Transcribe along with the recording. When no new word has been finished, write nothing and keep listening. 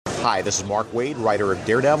Hi, this is Mark Waid, writer of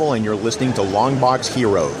Daredevil, and you're listening to Longbox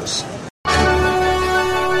Heroes.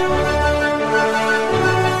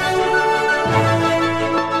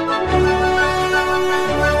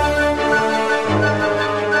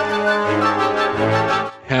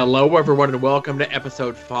 Hello, everyone, and welcome to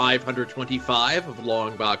episode 525 of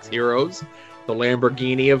Longbox Heroes, the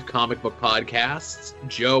Lamborghini of comic book podcasts.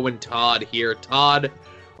 Joe and Todd here. Todd,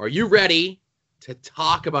 are you ready to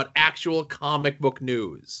talk about actual comic book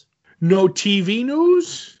news? No TV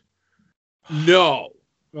news? No.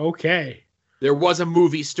 Okay. There was a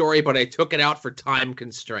movie story, but I took it out for time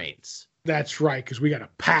constraints. That's right, because we got a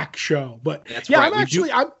packed show. But That's yeah, right.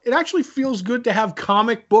 it actually feels good to have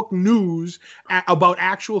comic book news about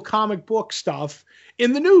actual comic book stuff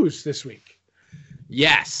in the news this week.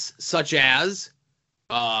 Yes, such as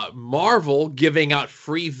Marvel giving out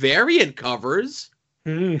free variant covers.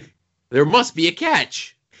 There must be a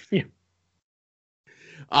catch. Yeah.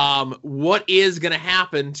 What is going to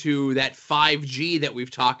happen to that 5G that we've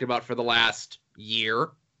talked about for the last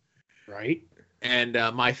year? Right. And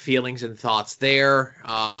my feelings and thoughts there.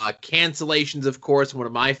 Cancellations, of course, one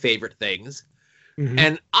of my favorite things. Mm-hmm.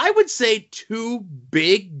 And I would say two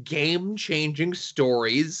big game-changing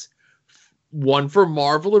stories, one for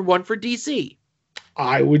Marvel and one for DC.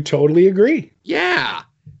 I would totally agree. Yeah.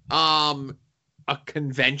 A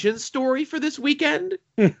convention story for this weekend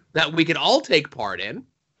that we could all take part in.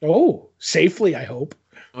 Oh, safely, I hope.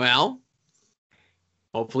 Well,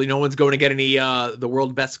 hopefully no one's going to get any the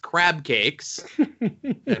world's best crab cakes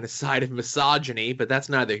and a side of misogyny, but that's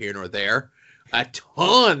neither here nor there. A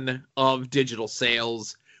ton of digital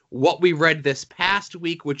sales. What we read this past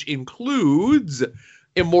week, which includes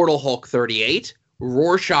Immortal Hulk 38,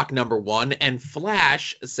 Rorschach #1, and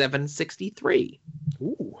Flash 763.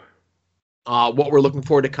 Ooh. What we're looking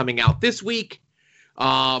forward to coming out this week.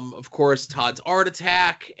 Of course, Todd's Art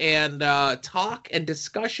Attack and talk and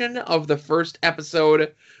discussion of the first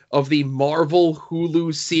episode of the Marvel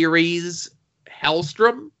Hulu series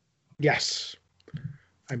Hellstrom. Yes.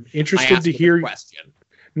 I'm interested to hear. Question.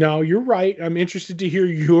 No, you're right. I'm interested to hear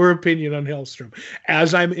your opinion on Hellstrom,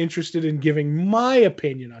 as I'm interested in giving my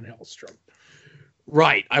opinion on Hellstrom.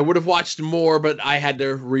 Right. I would have watched more, but I had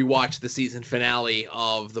to rewatch the season finale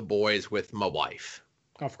of The Boys with my wife.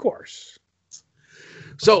 Of course.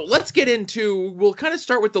 So let's get into, we'll kind of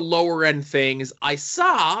start with the lower end things. I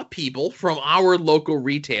saw people from our local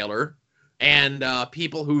retailer and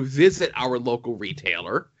people who visit our local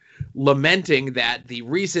retailer lamenting that the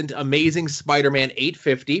recent Amazing Spider-Man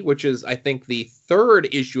 850, which is, I think, the third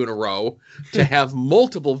issue in a row to have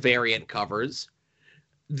multiple variant covers,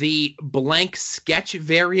 the blank sketch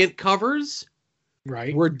variant covers,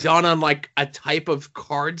 right, were done on like a type of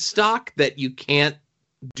cardstock that you can't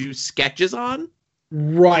do sketches on.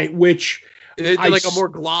 Right, which they're like a more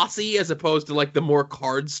glossy as opposed to like the more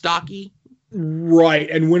cardstocky. Right,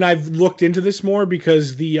 and when I've looked into this more,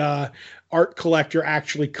 because the art collector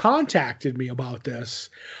actually contacted me about this,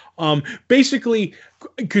 basically,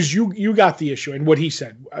 because you got the issue, and what he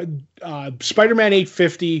said, Spider-Man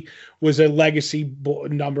 850 was a legacy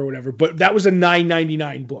number, or whatever, but that was a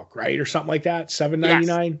 $9.99 book, right, or something like that,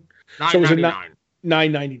 $7.99. Yes. So it was a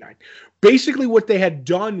 $9.99. Basically, what they had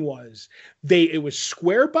done was it was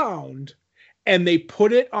square bound, and they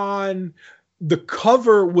put it on. The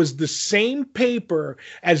cover was the same paper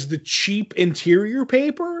as the cheap interior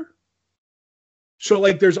paper. So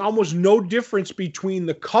like there's almost no difference between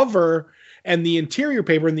the cover and the interior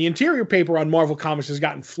paper. And the interior paper on Marvel Comics has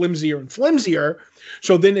gotten flimsier and flimsier.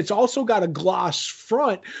 So then it's also got a gloss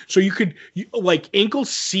front. So you could like ink will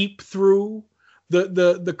seep through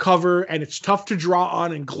the cover, and it's tough to draw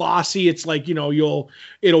on and glossy. It's like, it'll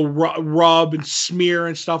rub and smear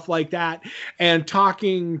and stuff like that. And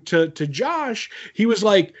talking to Josh, he was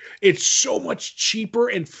like, it's so much cheaper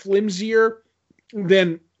and flimsier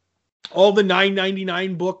than all the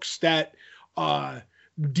 $9.99 books that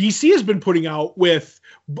DC has been putting out with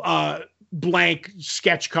blank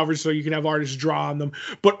sketch covers so you can have artists draw on them.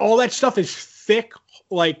 But all that stuff is thick,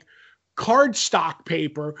 like cardstock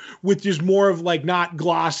paper with just more of like not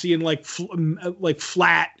glossy and like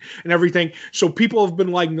flat and everything. So people have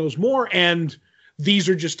been liking those more, and these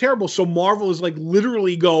are just terrible. So Marvel is like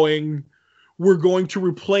literally going, we're going to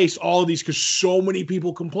replace all of these because so many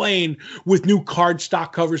people complain with new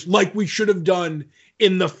cardstock covers like we should have done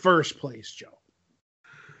in the first place, Joe.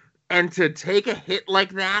 And to take a hit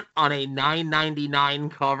like that on a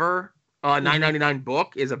 $9.99 cover, $9.99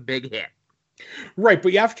 book is a big hit. Right,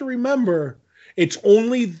 but you have to remember, it's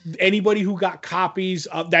only anybody who got copies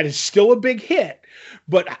of that is still a big hit.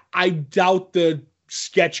 But I doubt the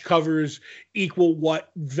sketch covers equal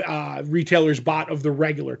what retailers bought of the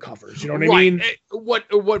regular covers. You know what I Right.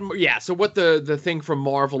 mean? Yeah. So what the thing from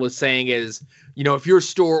Marvel is saying is, if your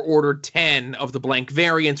store ordered 10 of the blank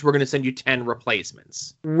variants, we're going to send you 10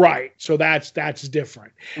 replacements. Right. So that's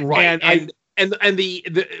different. Right. And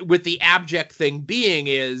the with the abject thing being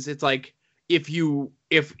is, it's like, if you're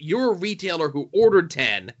a retailer who ordered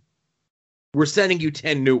 10, we're sending you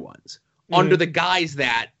 10 new ones. Under the guise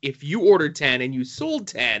that if you ordered 10 and you sold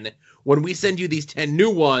 10, when we send you these 10 new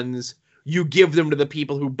ones, you give them to the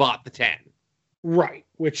people who bought the 10. Right,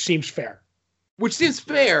 which seems fair. Which seems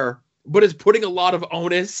fair, but is putting a lot of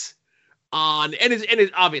onus on, and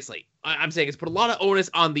is obviously, I'm saying it's put a lot of onus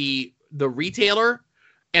on the retailer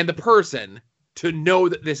and the person to know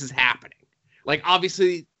that this is happening. Like,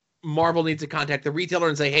 obviously, Marvel needs to contact the retailer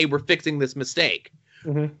and say, hey, we're fixing this mistake.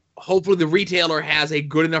 Mm-hmm. Hopefully the retailer has a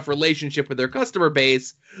good enough relationship with their customer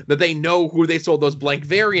base that they know who they sold those blank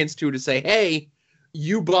variants to say, hey,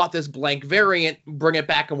 you bought this blank variant, bring it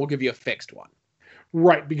back and we'll give you a fixed one.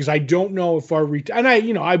 Right, because I don't know if our and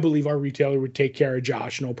I believe our retailer would take care of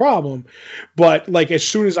Josh, no problem. But like, as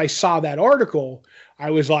soon as I saw that article,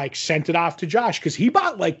 I was like, sent it off to Josh, because he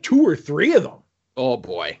bought like 2 or 3 of them. Oh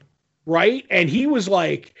boy. Right. And he was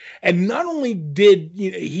like, and not only did,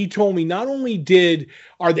 he told me, not only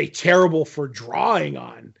are they terrible for drawing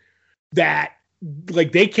on, that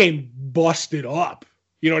like they came busted up,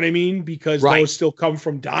 you know what I mean? Because those still come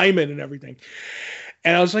from Diamond and everything.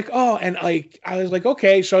 And I was like, oh, and like, I was like,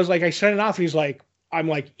 okay. So I was like, I sent it off and he's like,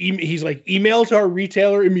 he's like, email to our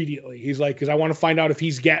retailer immediately. He's like, cause I want to find out if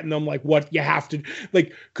he's getting them, like what you have to,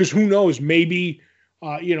 like, cause who knows, maybe,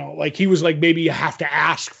 like he was like, maybe you have to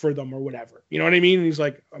ask for them or whatever. You know what I mean? And he's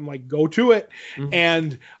like, I'm like, go to it. Mm-hmm.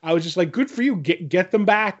 And I was just like, good for you. Get them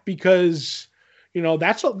back, because,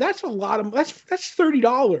 that's a lot of, that's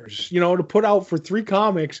 $30, to put out for 3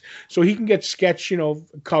 comics so he can get sketch,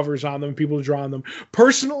 covers on them, people to draw on them.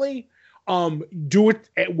 Personally, do it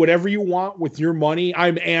whatever you want with your money.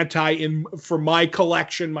 I'm for my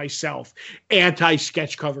collection myself, anti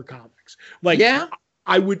sketch cover comics. Like, yeah.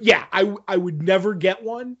 I would never get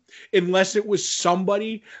one unless it was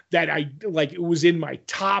somebody that it was in my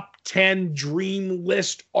top 10 dream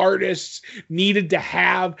list artists needed to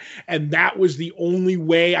have, and that was the only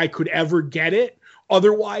way I could ever get it.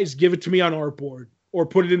 Otherwise, give it to me on artboard or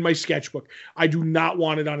put it in my sketchbook. I do not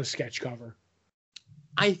want it on a sketch cover.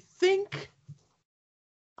 I think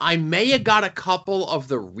I may have got a couple of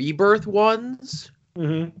the Rebirth ones.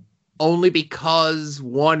 Mm-hmm. Only because,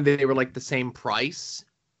 1, they were like the same price,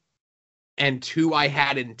 and 2, I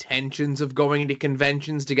had intentions of going to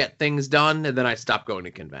conventions to get things done, and then I stopped going to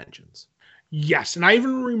conventions. Yes, and I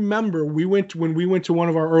even remember when we went to one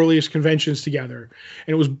of our earliest conventions together,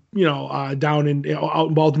 and it was down out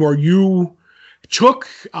in Baltimore. You took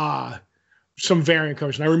some variant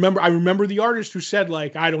covers, and I remember the artist who said,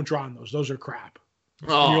 like, I don't draw on those; those are crap.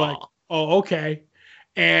 Oh. And you're like, oh, okay.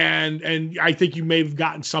 And I think you may have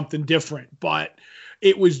gotten something different, but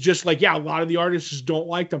it was just like, yeah, a lot of the artists don't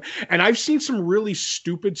like them. And I've seen some really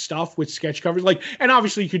stupid stuff with sketch covers. Like, and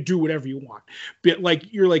obviously you could do whatever you want, but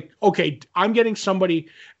like, you're like, okay, I'm getting somebody,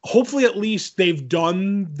 hopefully at least they've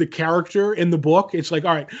done the character in the book. It's like,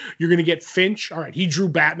 all right, you're going to get Finch. All right. He drew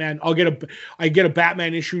Batman. I get a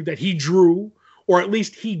Batman issue that he drew, or at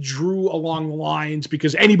least he drew along the lines,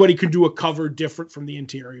 because anybody can do a cover different from the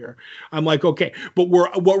interior. I'm like, okay, but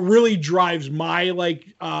what really drives my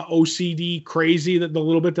OCD crazy, that the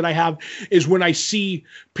little bit that I have, is when I see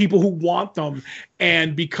people who want them,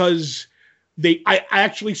 and because I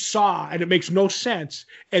actually saw, and it makes no sense,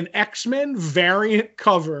 an X-Men variant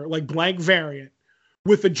cover, like blank variant,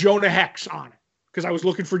 with a Jonah Hex on it, because I was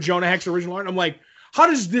looking for Jonah Hex original art. And I'm like, how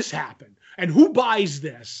does this happen? And who buys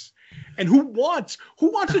this? And who wants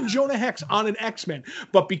a Jonah Hex on an X-Men?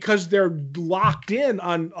 But because they're locked in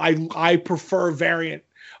on, I prefer variant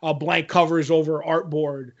blank covers over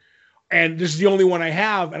artboard, and this is the only one I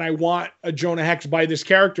have, and I want a Jonah Hex by this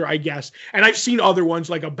character, I guess. And I've seen other ones,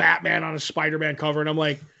 like a Batman on a Spider-Man cover, and I'm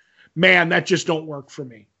like, man, that just don't work for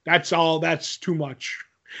me. That's too much.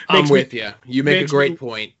 I'm with you. You make a great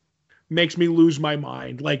point. Makes me lose my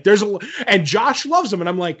mind. Like, and Josh loves them, and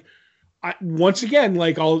I'm like, once again,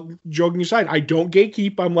 like, all joking aside, I don't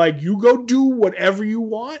gatekeep. I'm like, you go do whatever you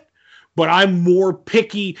want, but I'm more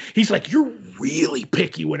picky. He's like, you're really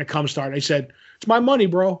picky when it comes to art. I said, it's my money,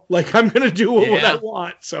 bro. Like, I'm going to do what I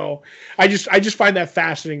want. So I just find that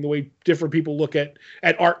fascinating, the way different people look at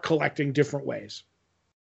art collecting different ways.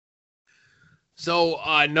 So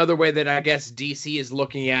another way that I guess DC is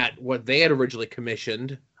looking at what they had originally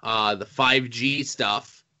commissioned, the 5G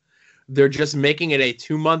stuff. they're just making it a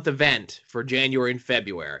 2-month event for January and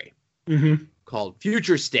February called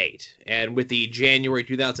Future State. And with the January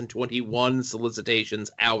 2021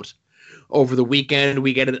 solicitations out over the weekend,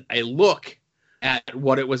 we get a look at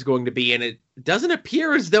what it was going to be. And it doesn't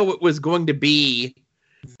appear as though it was going to be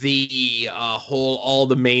the all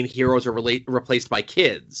the main heroes are replaced by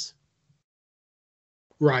kids.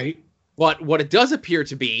 Right. But what it does appear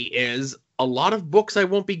to be is a lot of books I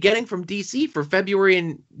won't be getting from DC for February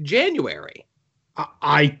and January.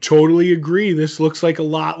 I totally agree. This looks like a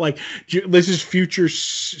lot like this is Future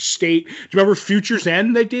State. Do you remember Future's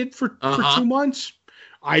End they did for 2 months?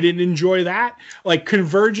 I didn't enjoy that. Like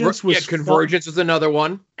Convergence was Convergence was another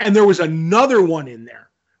one. And there was another one in there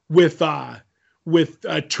with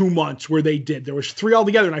 2 months where they did. There was 3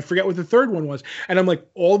 altogether, and I forget what the third one was. And I'm like,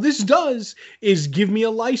 all this does is give me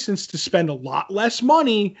a license to spend a lot less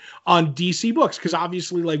money on DC books, because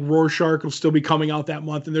obviously, like, Rorschach will still be coming out that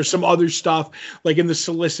month, and there's some other stuff like in the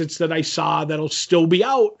solicits that I saw that'll still be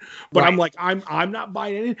out. But right. I'm like, I'm not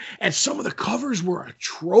buying any. And some of the covers were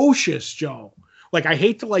atrocious, Joe. Like, I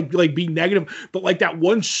hate to like be negative, but like that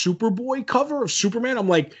one Superboy cover of Superman, I'm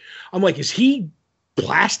like, is he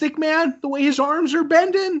Plastic Man the way his arms are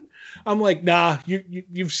bending? I'm like, nah,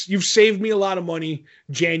 you've saved me a lot of money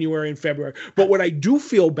January and February. But what I do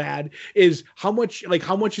feel bad is how much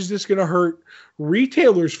is this going to hurt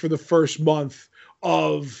retailers for the first month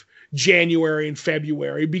of January and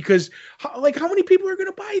February? Because how many people are going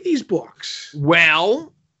to buy these books?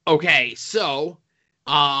 Well, okay, so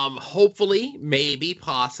hopefully, maybe,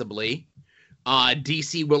 possibly,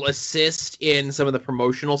 DC will assist in some of the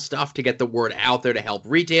promotional stuff to get the word out there to help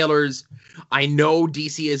retailers. I know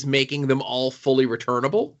DC is making them all fully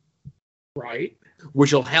returnable. Right.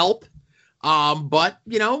 Which will help. But,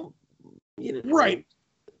 right.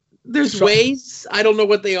 There's ways. I don't know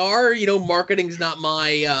what they are. Marketing's not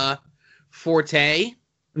my forte.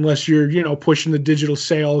 Unless you're, pushing the digital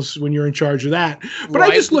sales when you're in charge of that. But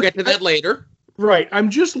right, we'll get to that later. Right. I'm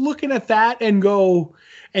just looking at that and go,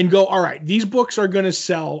 all right, these books are going to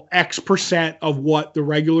sell X% of what the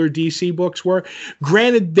regular DC books were.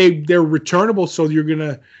 Granted, they're returnable, so you're going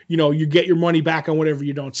to, you get your money back on whatever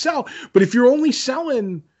you don't sell. But if you're only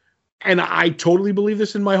selling, and I totally believe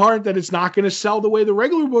this in my heart, that it's not going to sell the way the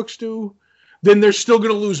regular books do, then they're still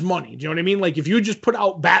going to lose money. Do you know what I mean? Like, if you just put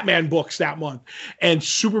out Batman books that month and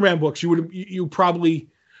Superman books, you probably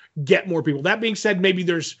get more people. That being said, maybe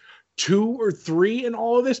there's 2 or 3 in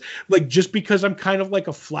all of this. Like, just because I'm kind of like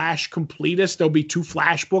a Flash completist, there'll be 2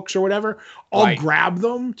 Flash books or whatever. I'll grab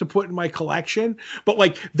them to put in my collection. But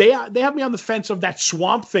like, they have me on the fence of that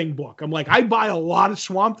Swamp Thing book. I'm like, I buy a lot of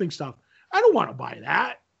Swamp Thing stuff. I don't want to buy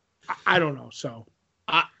that. I don't know. So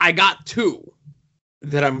I got 2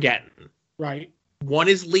 that I'm getting. Right. One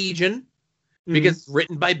is Legion, because it's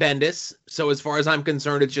written by Bendis. So as far as I'm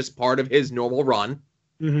concerned, it's just part of his normal run.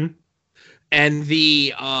 Mm-hmm. And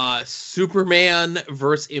the Superman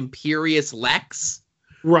versus Imperious Lex,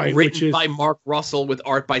 right, written by Mark Russell with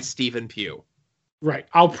art by Stephen Pugh. Right.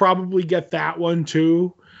 I'll probably get that one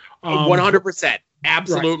too. 100%.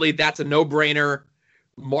 Absolutely. Right. That's a no-brainer.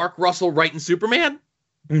 Mark Russell writing Superman?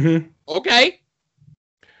 Mm-hmm. Okay.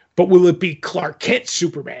 But will it be Clark Kent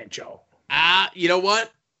Superman, Joe? You know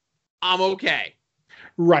what? I'm okay.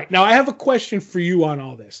 Right. Now, I have a question for you on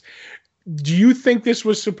all this. Do you think this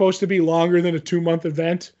was supposed to be longer than a 2-month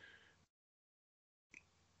event?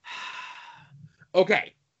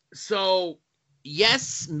 Okay. So,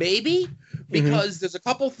 yes, maybe. Because there's a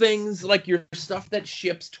couple things, like your stuff that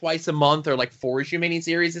ships twice a month, or like 4-issue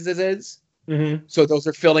miniseries as it is. Mm-hmm. So those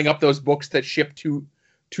are filling up those books that ship two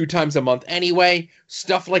times a month anyway.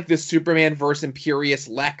 Stuff like the Superman vs. Imperious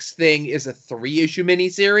Lex thing is a 3-issue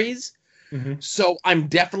miniseries. Mm-hmm. So I'm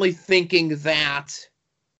definitely thinking that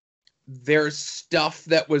there's stuff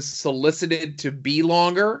that was solicited to be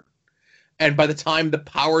longer, and by the time the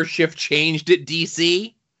power shift changed at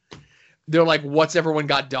DC, they're like, what's everyone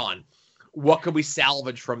got done? What could we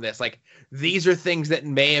salvage from this? Like, these are things that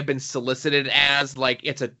may have been solicited as, like,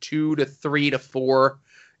 it's a 2 to 3 to 4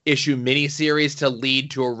 issue miniseries to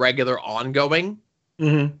lead to a regular ongoing.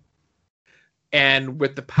 Mm-hmm. And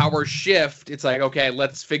with the power shift, it's like, okay,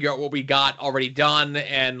 let's figure out what we got already done,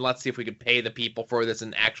 and let's see if we can pay the people for this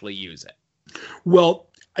and actually use it. Well,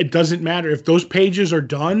 it doesn't matter. If those pages are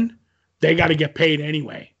done, they got to get paid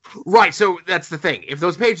anyway. Right, so that's the thing. If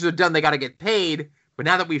those pages are done, they got to get paid. But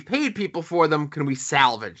now that we've paid people for them, can we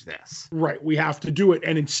salvage this? Right, we have to do it.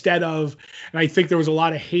 And instead of, and I think there was a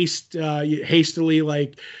lot of hastily,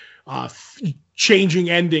 like, changing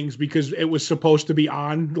endings because it was supposed to be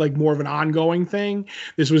on like more of an ongoing thing.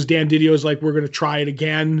 This was Dan Didio's like, we're going to try it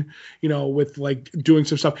again, with like doing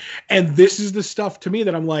some stuff. And this is the stuff to me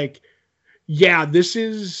that I'm like, yeah,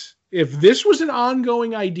 if this was an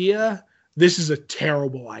ongoing idea, this is a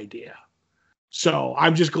terrible idea. So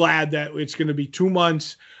I'm just glad that it's going to be 2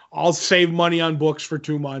 months. I'll save money on books for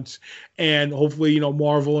 2 months, and hopefully,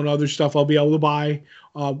 Marvel and other stuff I'll be able to buy.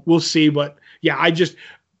 We'll see. But yeah,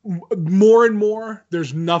 more and more,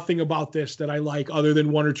 there's nothing about this that I like other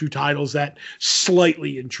than 1 or 2 titles that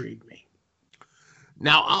slightly intrigue me.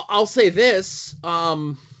 Now, I'll say this.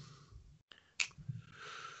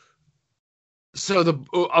 So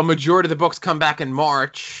a majority of the books come back in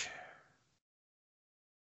March.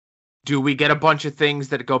 Do we get a bunch of things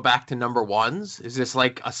that go back to number ones? Is this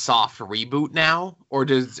like a soft reboot now? Or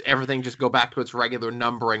does everything just go back to its regular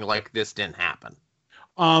numbering like this didn't happen?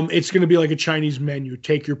 It's going to be like a Chinese menu.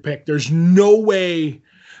 Take your pick. There's no way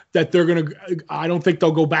that I don't think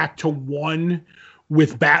they'll go back to 1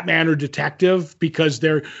 with Batman or Detective because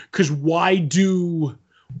why do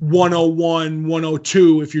 101,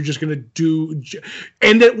 102 if you're just going to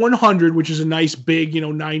end at 100, which is a nice big,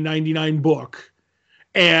 $9.99 book,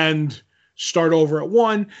 and start over at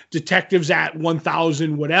 1. Detectives at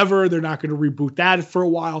 1,000, whatever. They're not going to reboot that for a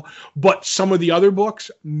while. But some of the other books,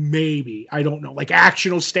 maybe. I don't know. Like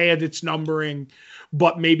Action will stay at its numbering,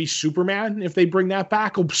 but maybe Superman, if they bring that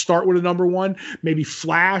back, will start with a number 1. Maybe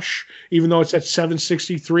Flash, even though it's at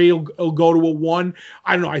 763, it'll go to a 1.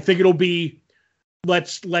 I don't know. I think it'll be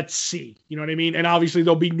let's see. You know what I mean? And obviously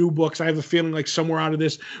there'll be new books. I have a feeling like somewhere out of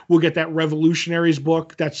this we'll get that Revolutionaries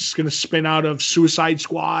book that's going to spin out of Suicide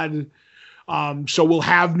Squad. So we'll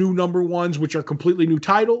have new number 1s, which are completely new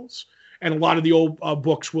titles, and a lot of the old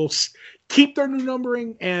books will keep their new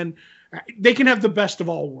numbering, and they can have the best of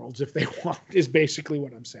all worlds if they want. Is basically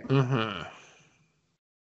what I'm saying. Mm-hmm.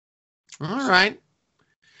 All right.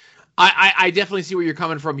 I definitely see where you're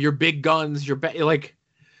coming from. Your big guns, like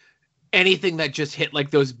anything that just hit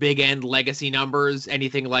like those big end legacy numbers,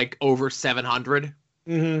 anything like over 700.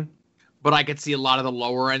 Mm-hmm. But I could see a lot of the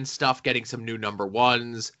lower end stuff getting some new number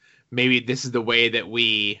 1s. Maybe this is the way that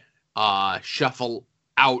we shuffle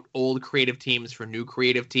out old creative teams for new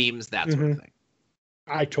creative teams, that sort of thing.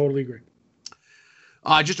 I totally agree.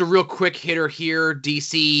 Just a real quick hitter here,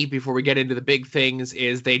 DC, before we get into the big things,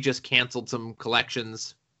 is they just canceled some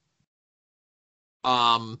collections.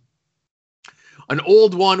 An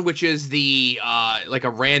old one, which is the like a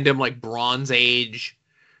random like Bronze Age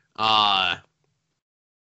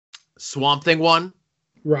Swamp Thing one.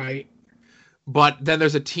 Right. But then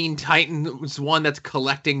there's a Teen Titans one that's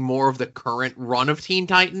collecting more of the current run of Teen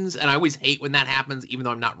Titans. And I always hate when that happens, even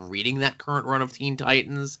though I'm not reading that current run of Teen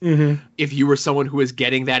Titans. Mm-hmm. If you were someone who was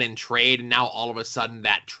getting that in trade, and now all of a sudden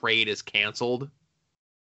that trade is canceled.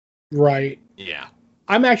 Right. Yeah.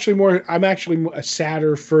 I'm actually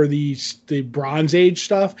sadder for the Bronze Age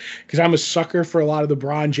stuff because I'm a sucker for a lot of the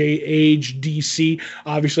Bronze Age DC.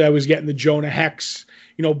 Obviously, I was getting the Jonah Hex,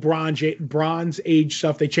 Bronze Age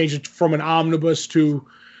stuff. They changed it from an omnibus to,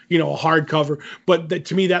 a hardcover. But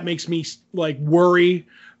to me, that makes me like worry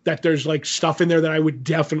that there's like stuff in there that I would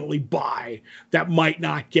definitely buy that might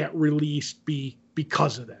not get released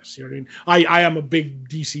because of this. You know what I mean? I am a big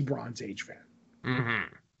DC Bronze Age fan.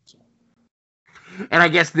 Mm-hmm. And I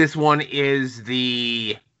guess this one is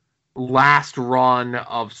the last run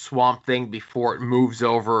of Swamp Thing before it moves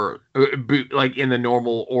over, like in the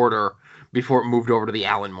normal order, before it moved over to the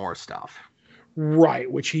Alan Moore stuff.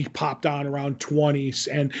 Right, which he popped on around 20s.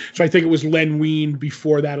 And so I think it was Len Wein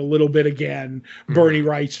before that a little bit again, Bernie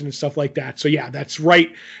Wrightson and stuff like that. So yeah, that's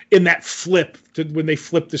right in that flip to when they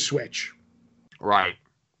flip the switch. Right.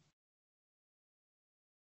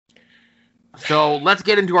 So let's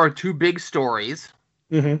get into our 2 big stories.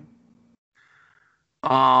 Mm-hmm.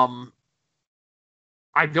 I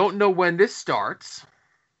don't know when this starts.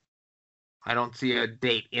 I don't see a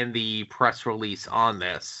date in the press release on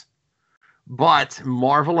this. But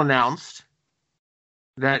Marvel announced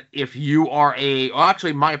that if you are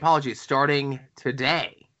my apologies, starting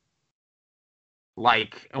today.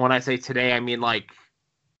 Like, when I say today, I mean like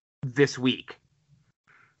this week.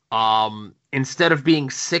 Instead of being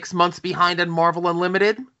 6 months behind on Marvel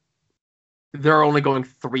Unlimited, they're only going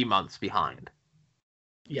 3 months behind.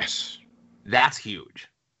 Yes. That's huge.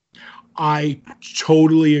 I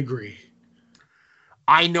totally agree.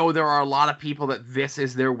 I know there are a lot of people that this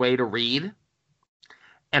is their way to read.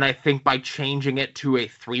 And I think by changing it to a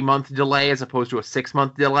 3-month delay as opposed to a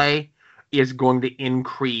 6-month delay is going to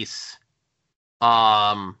increase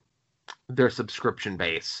their subscription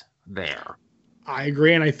base there. I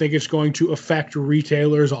agree, and I think it's going to affect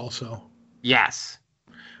retailers also. Yes.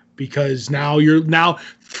 Because now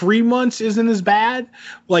 3 months isn't as bad.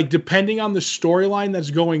 Like, depending on the storyline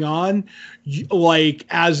that's going on,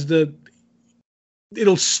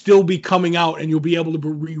 it'll still be coming out and you'll be able to be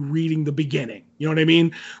rereading the beginning. You know what I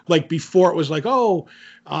mean? Like, before it was like,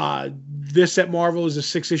 this at Marvel is a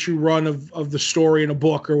 6-issue run of the story in a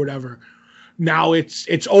book or whatever. Now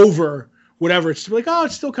it's over, whatever. It's like,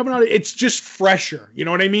 it's still coming out. It's just fresher. You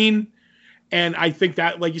know what I mean? And I think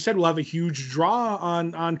that, like you said, will have a huge draw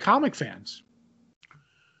on comic fans.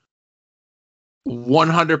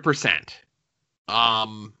 100%.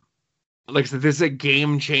 Like I said, this is a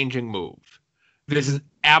game-changing move. This is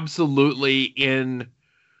absolutely in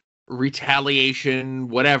retaliation,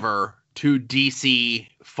 whatever, to DC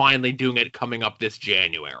finally doing it coming up this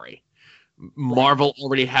January. Marvel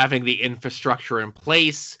already having the infrastructure in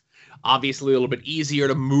place. Obviously, a little bit easier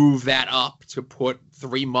to move that up to put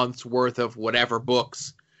 3 months worth of whatever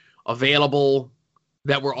books available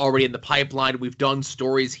that were already in the pipeline. We've done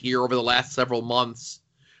stories here over the last several months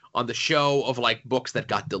on the show of like books that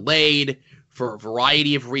got delayed for a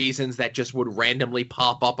variety of reasons that just would randomly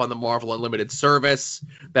pop up on the Marvel Unlimited service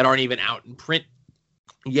that aren't even out in print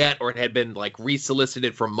yet, or it had been like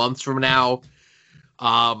resolicited for months from now.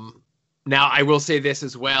 Now, I will say this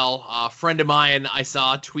as well. A friend of mine I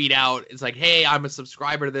saw tweet out, it's like, hey, I'm a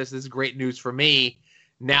subscriber to this. This is great news for me.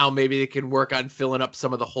 Now maybe they can work on filling up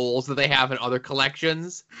some of the holes that they have in other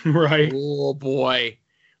collections. Right. Oh, boy.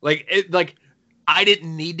 Like, I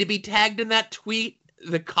didn't need to be tagged in that tweet.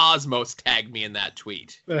 The Cosmos tagged me in that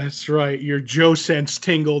tweet. That's right. Your Joe sense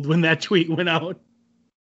tingled when that tweet went out.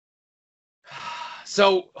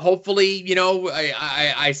 So hopefully,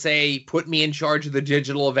 I say put me in charge of the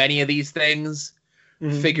digital of any of these things.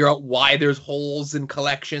 Mm-hmm. Figure out why there's holes in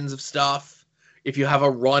collections of stuff. If you have a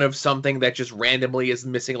run of something that just randomly is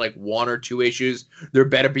missing like 1 or 2 issues, there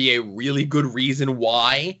better be a really good reason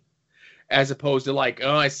why, as opposed to like,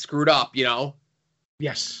 I screwed up,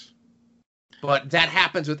 Yes. But that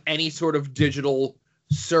happens with any sort of digital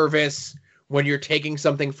service when you're taking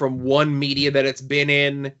something from one media that it's been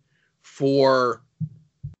in for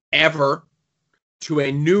ever to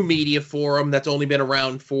a new media forum that's only been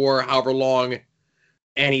around for however long.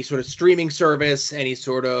 Any sort of streaming service, any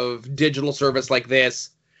sort of digital service like this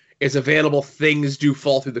is available. Things do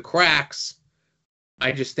fall through the cracks.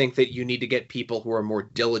 I just think that you need to get people who are more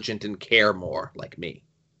diligent and care more, like me.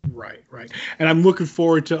 Right. And I'm looking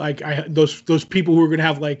forward to those people who are going to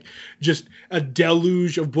have like just a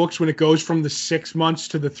deluge of books when it goes from the 6 months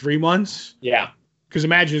to the 3 months. Yeah. Because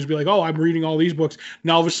imagine it's be like, I'm reading all these books.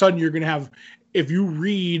 Now all of a sudden you're going to have, if you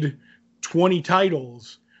read 20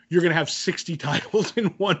 titles, you're going to have 60 titles in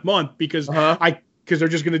 1 month because they're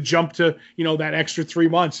just going to jump to, that extra 3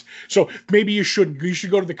 months. So maybe you should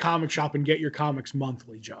go to the comic shop and get your comics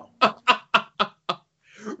monthly, Joe.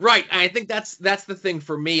 Right. I think that's the thing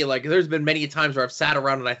for me. Like, there's been many times where I've sat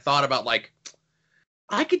around and I thought about like,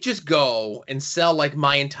 I could just go and sell like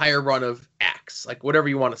my entire run of X, like whatever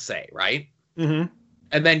you want to say. Right. Mm-hmm.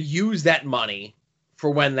 And then use that money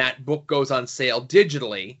for when that book goes on sale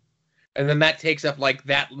digitally. And then that takes up like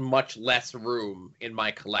that much less room in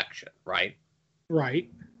my collection. Right.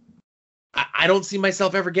 Right. I don't see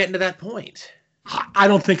myself ever getting to that point. I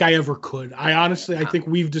don't think I ever could. I think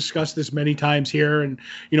we've discussed this many times here and,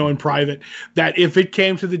 in private, that if it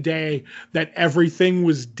came to the day that everything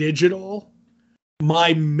was digital,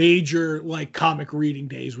 my major like comic reading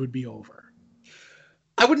days would be over.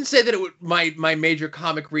 I wouldn't say that it would. My major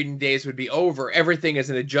comic reading days would be over. Everything is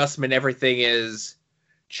an adjustment. Everything is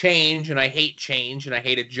change, and I hate change, and I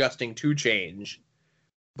hate adjusting to change.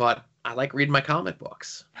 But I like reading my comic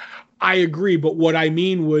books. I agree, but what I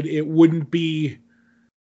mean it would be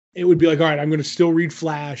like, all right, I'm going to still read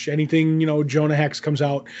Flash, anything, Jonah Hex comes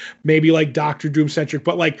out, maybe like Doctor Doom centric,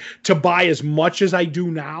 but like to buy as much as I do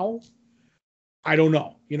now, I don't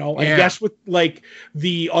know. I guess with like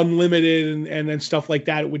the unlimited and stuff like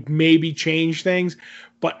that, it would maybe change things,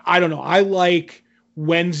 but I don't know. I like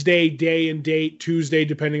Wednesday, day and date, Tuesday,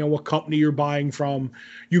 depending on what company you're buying from.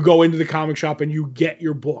 You go into the comic shop and you get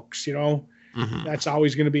your books, Mm-hmm. That's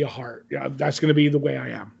always going to be a heart. Yeah, that's going to be the way I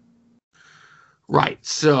am. Right.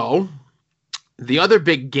 So the other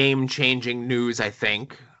big game-changing news, I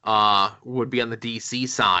think, would be on the DC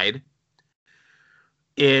side,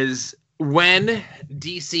 is when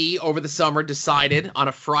DC over the summer decided on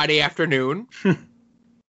a Friday afternoon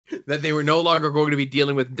that they were no longer going to be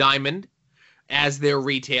dealing with Diamond as their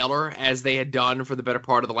retailer, as they had done for the better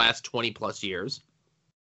part of the last 20 plus years.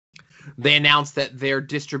 They announced that their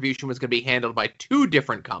distribution was going to be handled by 2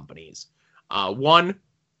 different companies. One,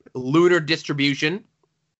 Lunar Distribution,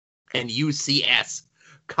 and UCS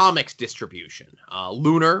comics distribution.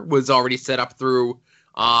 Lunar was already set up through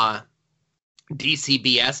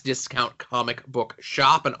DCBS, Discount Comic Book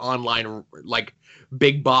Shop, an online like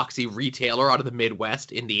big boxy retailer out of the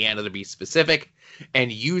Midwest, Indiana to be specific, and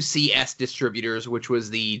UCS Distributors, which was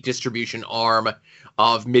the distribution arm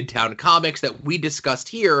of Midtown Comics that we discussed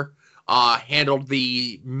here, handled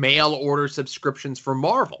the mail order subscriptions for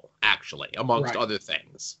Marvel, actually, amongst other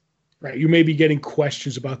things. Right. You may be getting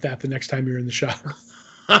questions about that the next time you're in the shop.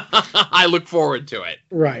 I look forward to it.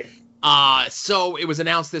 Right. So it was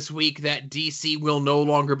announced this week that DC will no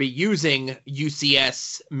longer be using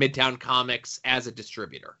UCS Midtown Comics as a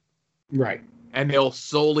distributor. Right. And they'll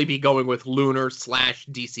solely be going with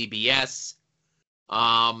Lunar/DCBS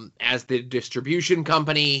as the distribution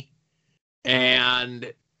company,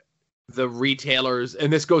 and the retailers,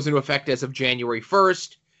 and this goes into effect as of January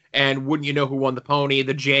 1st, and wouldn't you know who won the pony,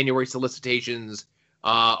 the January solicitations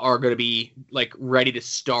are going to be like ready to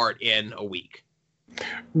start in a week.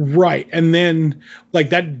 Right. And then like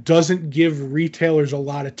that doesn't give retailers a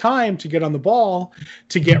lot of time to get on the ball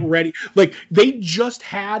to get ready. Like they just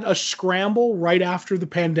had a scramble right after the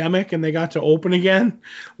pandemic and they got to open again.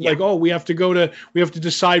 Yeah. Like, oh, we have to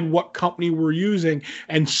decide what company we're using.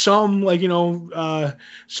 And some like,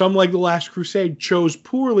 some like The Last Crusade chose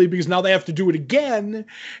poorly because now they have to do it again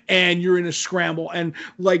and you're in a scramble. And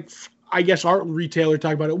like, I guess our retailer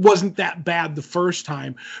talked about it wasn't that bad the first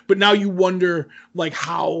time, but now you wonder like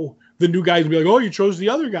how the new guys will be like, oh, you chose the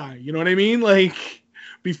other guy. You know what I mean? Like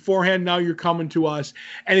beforehand, now you're coming to us.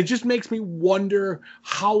 And it just makes me wonder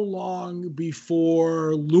how long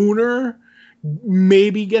before Lunar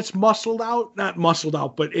maybe gets muscled out, not muscled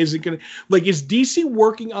out, but is it going to, like, is DC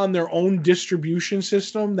working on their own distribution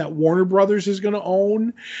system that Warner Brothers is going to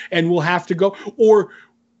own and will have to go, or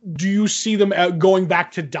do you see them going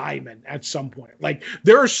back to Diamond at some point? Like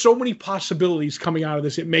there are so many possibilities coming out of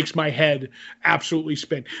this. It makes my head absolutely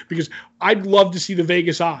spin because I'd love to see the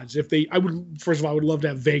Vegas odds. I would love to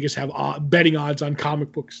have Vegas have betting odds on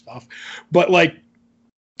comic book stuff, but like,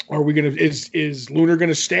 is Lunar going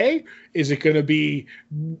to stay? Is it going to be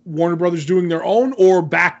Warner Brothers doing their own or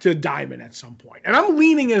back to Diamond at some point? And I'm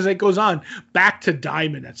leaning as it goes on back to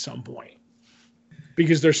Diamond at some point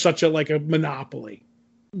because there's such a monopoly.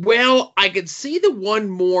 Well, I could see the one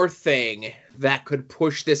more thing that could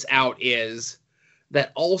push this out is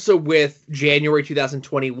that also with January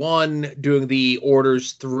 2021 doing the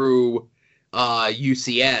orders through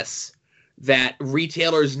UCS, that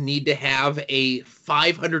retailers need to have a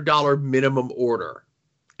 $500 minimum order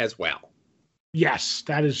as well. Yes,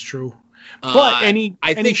 that is true. But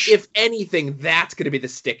if anything, that's going to be the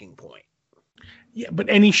sticking point. Yeah, but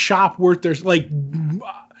any shop worth there's like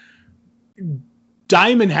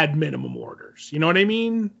Diamond had minimum orders. You know what I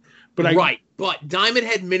mean? But But Diamond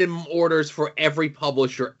had minimum orders for every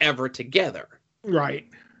publisher ever together. Right.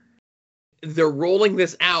 They're rolling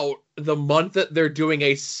this out the month that they're doing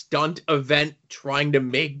a stunt event trying to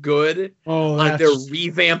make good on their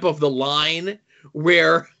revamp of the line,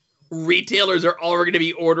 where retailers are already going to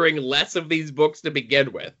be ordering less of these books to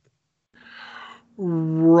begin with.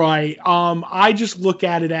 Right. I just look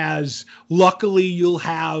at it as luckily you'll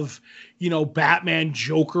have, Batman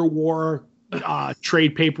Joker War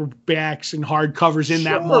trade paperbacks and hardcovers in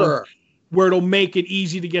that month where it'll make it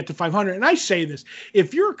easy to get to 500. And I say this,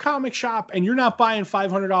 if you're a comic shop and you're not buying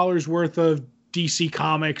 $500 worth of DC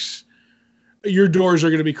Comics, your doors are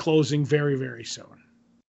going to be closing very, very soon.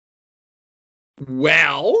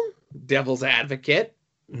 Well, devil's advocate,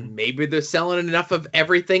 maybe they're selling enough of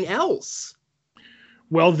everything else.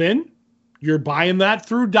 Well, then you're buying that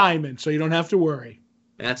through Diamond, so you don't have to worry.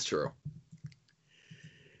 That's true.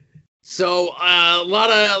 So a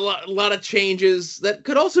lot of changes that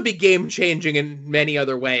could also be game changing in many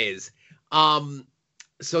other ways.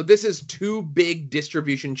 So this is two big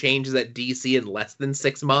distribution changes at DC in less than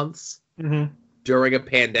 6 months during a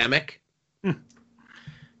pandemic.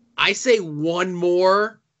 I say one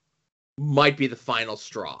more might be the final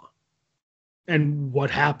straw. And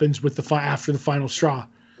what happens with after the final straw?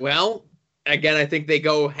 Well, again, I think they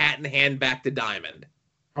go hat in hand back to Diamond.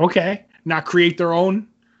 Okay. Not create their own?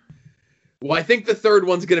 Well, I think the third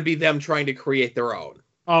one's going to be them trying to create their own.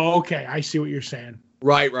 Oh, okay. I see what you're saying.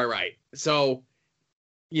 Right. So,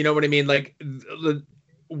 you know what I mean? Like,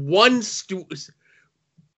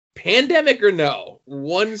 pandemic or no,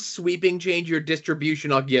 one sweeping change your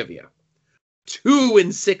distribution I'll give you. 2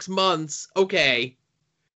 in 6 months, okay,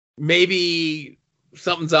 maybe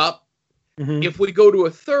something's up. If we go to a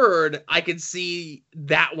third, I could see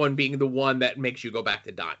that one being the one that makes you go back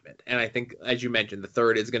to Diamond. And I think, as you mentioned, the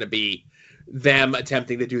third is going to be them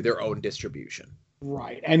attempting to do their own distribution.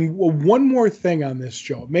 Right. And one more thing on this,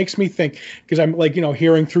 Joe. It makes me think, because I'm like,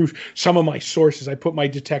 hearing through some of my sources, I put my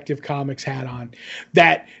Detective Comics hat on,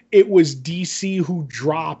 that it was DC who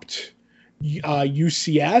dropped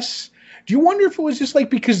UCS. Do you wonder if it was just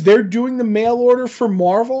like because they're doing the mail order for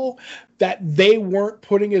Marvel that they weren't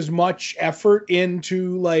putting as much effort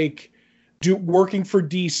into like working for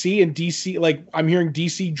DC, and DC, like I'm hearing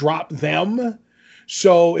DC drop them.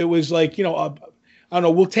 So it was like, I don't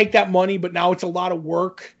know, we'll take that money, but now it's a lot of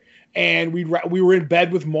work, and we were in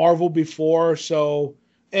bed with Marvel before, so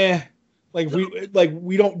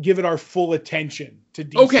we don't give it our full attention to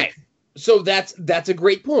DC. Okay, so that's a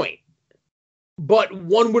great point. But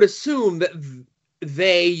one would assume that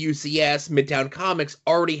they, UCS, Midtown Comics,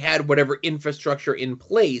 already had whatever infrastructure in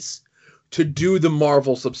place to do the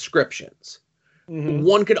Marvel subscriptions. Mm-hmm.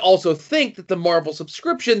 One could also think that the Marvel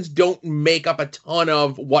subscriptions don't make up a ton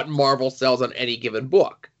of what Marvel sells on any given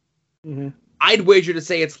book. Mm-hmm. I'd wager to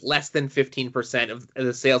say it's less than 15% of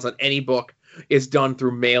the sales on any book is done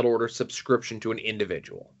through mail order subscription to an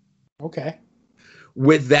individual. Okay.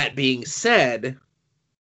 With that being said,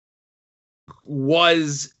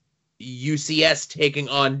 was UCS taking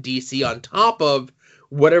on DC on top of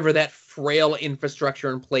whatever that frail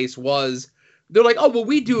infrastructure in place was? They're like, oh, well,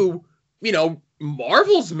 we do,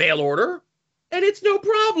 Marvel's mail order, and it's no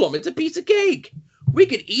problem. It's a piece of cake. We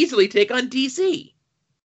could easily take on DC.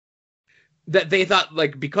 That they thought,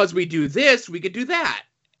 like, because we do this, we could do that.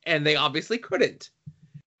 And they obviously couldn't.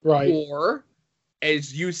 Right. Or,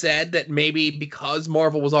 as you said, that maybe because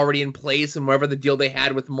Marvel was already in place and whatever the deal they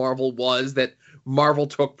had with Marvel was, that Marvel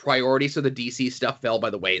took priority, so the DC stuff fell by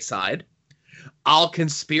the wayside. I'll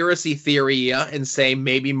conspiracy theory you and say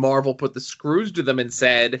maybe Marvel put the screws to them and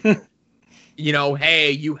said,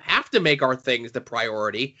 hey, you have to make our things the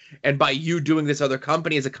priority, and by you doing this other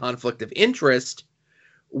company is a conflict of interest.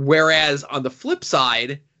 Whereas on the flip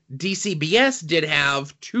side, DCBS did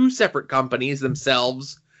have two separate companies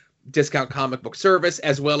themselves, Discount Comic Book Service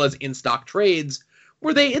as well as In Stock Trades,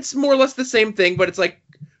 where it's more or less the same thing, but it's like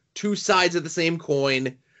two sides of the same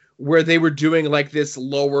coin, where they were doing like this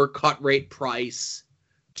lower cut rate price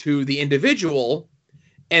to the individual.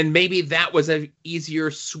 And maybe that was an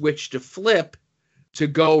easier switch to flip, to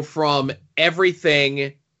go from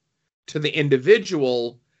everything to the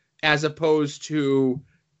individual as opposed to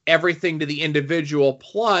everything to the individual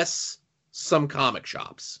plus some comic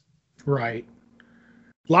shops. Right.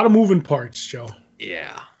 A lot of moving parts, Joe.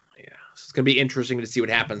 Yeah. So it's going to be interesting to see what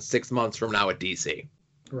happens 6 months from now at DC.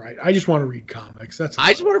 Right. I just want to read comics. I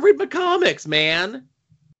just want to read my comics, man.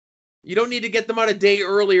 You don't need to get them out a day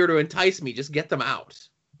earlier to entice me. Just get them out.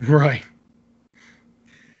 Right.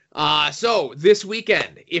 So this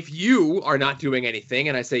weekend, if you are not doing anything,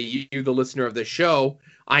 and I say you, the listener of this show,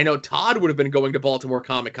 I know Todd would have been going to Baltimore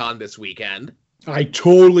Comic-Con this weekend. I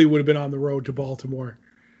totally would have been on the road to Baltimore.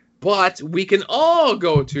 But we can all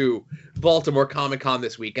go to Baltimore Comic-Con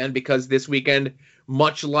this weekend, because this weekend,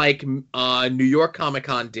 much like New York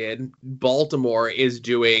Comic-Con did, Baltimore is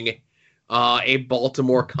doing a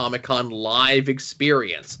Baltimore Comic-Con live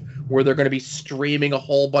experience, where they're going to be streaming a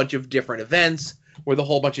whole bunch of different events with a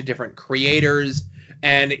whole bunch of different creators.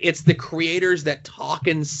 And it's the creators that talk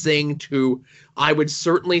and sing to, I would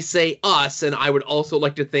certainly say, us, and I would also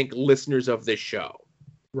like to think listeners of this show.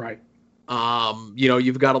 Right.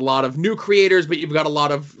 You've got a lot of new creators, but you've got a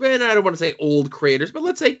lot of, and I don't want to say old creators, but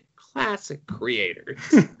let's say classic creators.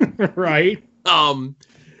 Right.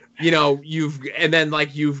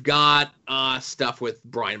 You've got stuff with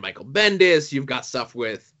Brian Michael Bendis. You've got stuff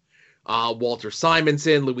with Walter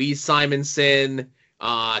Simonson, Louise Simonson,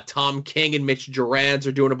 Tom King and Mitch Gerads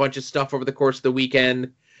are doing a bunch of stuff over the course of the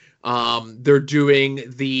weekend. They're doing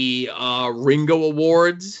the Ringo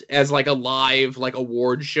Awards as like a live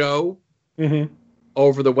award show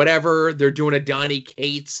over the whatever. They're doing a Donny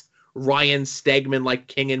Cates, Ryan Stegman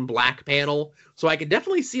King in Black panel. So I could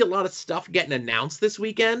definitely see a lot of stuff getting announced this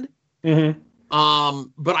weekend. But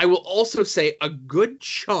I will also say a good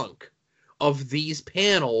chunk of these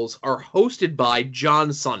panels are hosted by John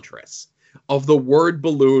Suntress of the Word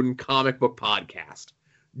Balloon comic book podcast.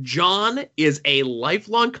 John is a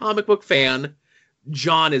lifelong comic book fan.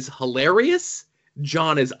 John is hilarious.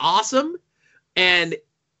 John is awesome. And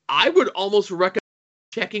I would almost recommend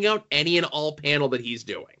checking out any and all panel that he's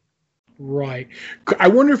doing. Right. I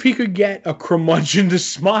wonder if he could get a curmudgeon to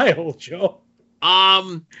smile, Joe.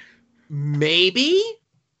 Maybe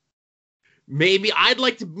I'd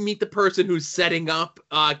like to meet the person who's setting up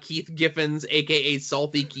Keith Giffen's, aka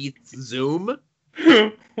Salty Keith's Zoom.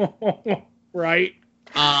 Right.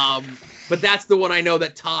 But that's the one I know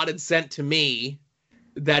that Todd had sent to me.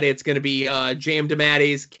 that it's going to be J.M.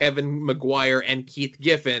 DeMatteis, Kevin Maguire, and Keith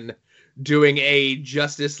Giffen doing a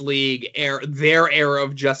Justice League their era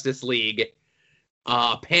of Justice League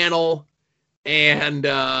panel, and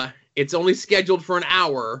it's only scheduled for an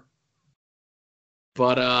hour,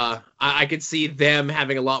 but I could see them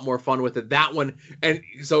having a lot more fun with it. That one, and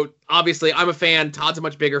so obviously I'm a fan. Todd's a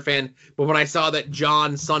much bigger fan, but when I saw that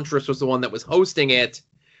John Suntress was the one that was hosting it,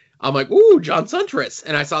 I'm like, ooh, John Suntress.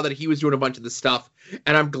 And I saw that he was doing a bunch of the stuff.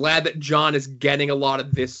 And I'm glad that John is getting a lot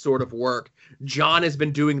of this sort of work. John has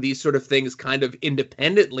been doing these sort of things kind of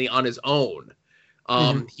independently on his own.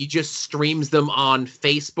 He just streams them on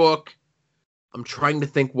Facebook. I'm trying to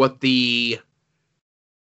think what the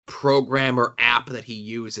program or app that he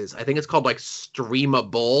uses. I think it's called like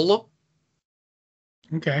Streamable.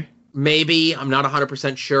 Okay. Maybe. I'm not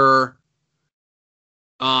 100% sure.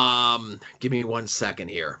 Give me 1 second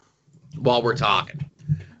here while we're talking.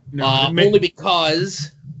 No, only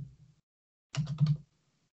because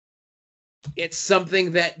it's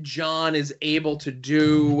something that John is able to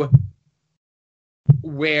do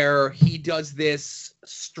where he does this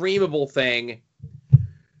streamable thing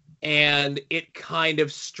and it kind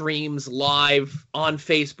of streams live on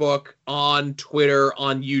Facebook, on Twitter,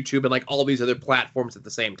 on YouTube, and like all these other platforms at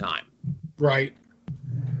the same time. Right.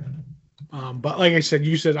 But like I said,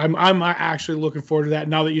 you said I'm actually looking forward to that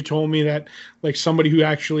now that you told me that, like, somebody who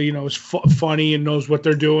actually, you know, is funny and knows what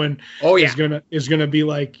they're doing is gonna be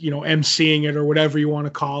like, you know, emceeing it or whatever you want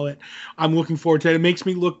to call it. I'm looking forward to it. It makes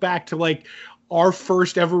me look back to like our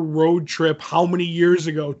first ever road trip how many years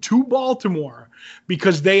ago to Baltimore,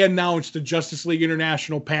 because they announced the Justice League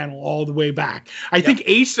International panel all the way back. I think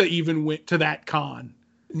Asa even went to that con.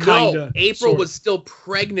 No, April was still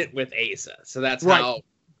pregnant with Asa, so that's how.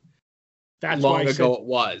 That's long ago it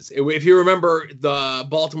was. If you remember, the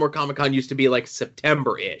Baltimore Comic-Con used to be like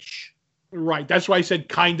September-ish. Right. That's why I said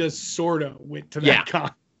kinda, sorta went to that con.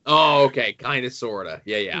 Oh, okay. Kinda, sorta.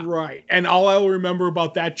 Yeah. Right. And all I'll remember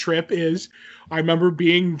about that trip is I remember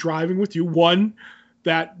driving with you. One,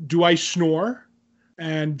 that do I snore?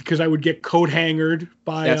 And because I would get coat hangered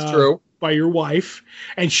by That's true. By your wife,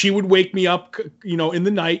 and she would wake me up, you know, in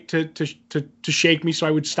the night to shake me so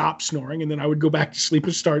I would stop snoring, and then I would go back to sleep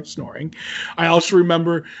and start snoring. I also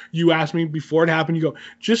remember you asked me before it happened, you go,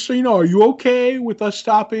 just so you know, are you okay with us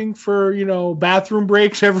stopping for, you know, bathroom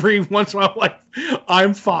breaks every once in a while? Like,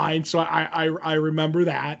 I'm fine. So I remember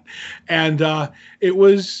that, and it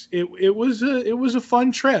was a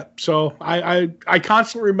fun trip. So I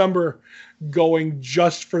constantly remember going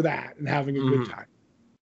just for that and having a good time.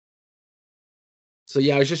 So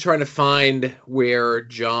yeah, I was just trying to find where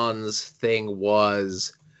John's thing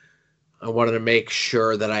was. I wanted to make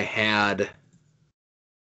sure that I had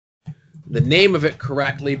the name of it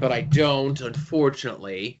correctly, but I don't,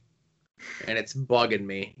 unfortunately. And it's bugging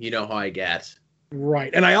me. You know how I get.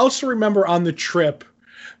 Right. And I also remember on the trip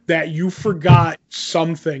that you forgot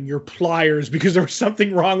something, your pliers, because there was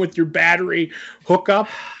something wrong with your battery hookup.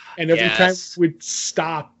 And every time we'd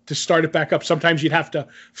stop to start it back up, sometimes you'd have to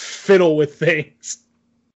fiddle with things.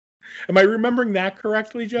 Am I remembering that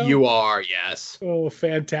correctly, Joe? You are, yes. Oh,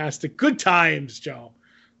 fantastic. Good times, Joe.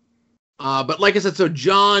 But like I said, so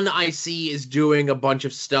John, I see, is doing a bunch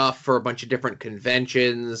of stuff for a bunch of different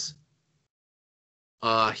conventions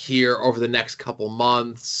here over the next couple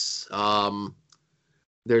months.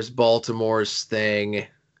 There's Baltimore's thing.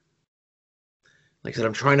 Like I said,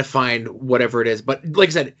 I'm trying to find whatever it is. But like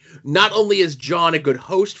I said, not only is John a good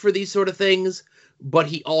host for these sort of things, but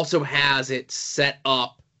he also has it set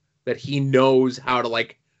up that he knows how to,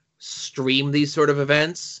 like, stream these sort of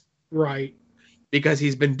events. Right. Because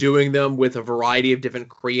he's been doing them with a variety of different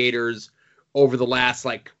creators over the last,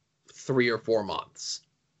 like, 3 or 4 months.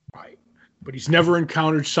 Right. But he's never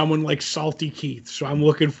encountered someone like Salty Keith, so I'm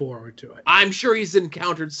looking forward to it. I'm sure he's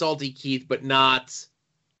encountered Salty Keith, but not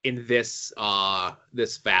in this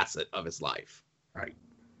this facet of his life. Right.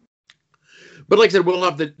 But like I said, we'll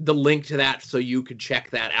have the link to that so you can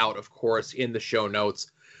check that out, of course, in the show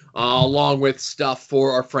notes. Along with stuff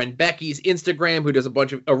for our friend Becky's Instagram, who does a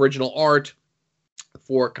bunch of original art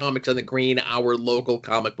for Comics on the Green, our local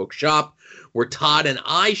comic book shop, where Todd and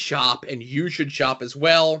I shop, and you should shop as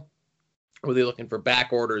well, whether you're looking for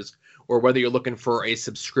back orders or whether you're looking for a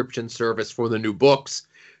subscription service for the new books,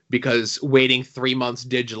 because waiting 3 months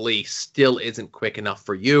digitally still isn't quick enough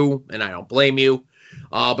for you, and I don't blame you.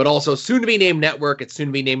 But also soon-to-be-named network at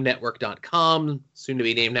soon-to-be-named-network.com,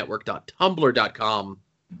 soon-to-be-named-network.tumblr.com.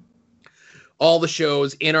 All the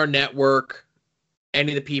shows in our network,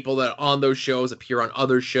 any of the people that are on those shows appear on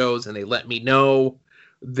other shows, and they let me know,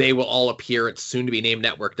 they will all appear at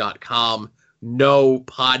soon-to-be-named-network.com. No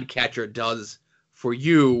podcatcher does for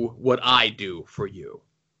you what I do for you.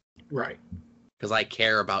 Right. Because I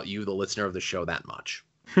care about you, the listener of the show, that much.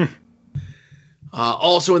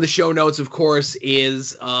 Also in the show notes, of course,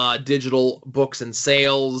 is digital books and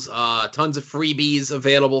sales. Tons of freebies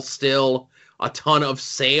available still. A ton of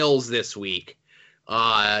sales this week.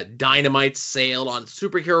 Dynamite's sale on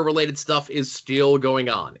superhero-related stuff is still going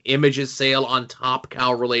on. Image's sale on Top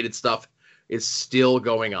Cow-related stuff is still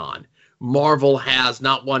going on. Marvel has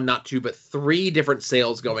not one, not two, but 3 different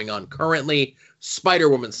sales going on currently.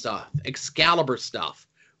 Spider-Woman stuff, Excalibur stuff,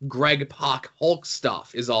 Greg Pak Hulk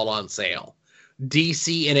stuff is all on sale.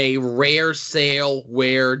 DC in a rare sale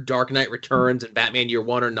where Dark Knight Returns and Batman Year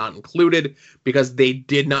One are not included because they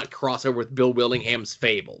did not cross over with Bill Willingham's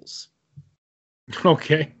Fables.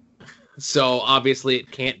 Okay. So obviously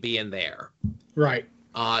it can't be in there. Right.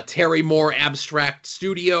 Terry Moore Abstract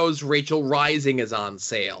Studios, Rachel Rising is on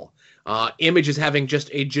sale. Image is having just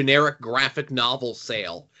a generic graphic novel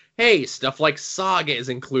sale. Hey, stuff like Saga is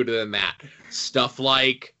included in that. Stuff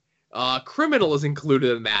like Criminal is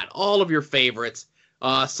included in that. All of your favorites.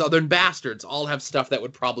 Southern Bastards all have stuff that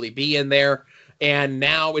would probably be in there. And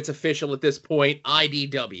now it's official at this point.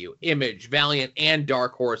 IDW, Image, Valiant, and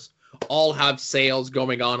Dark Horse all have sales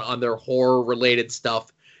going on their horror-related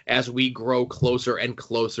stuff as we grow closer and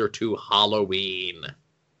closer to Halloween.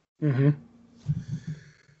 Mm-hmm.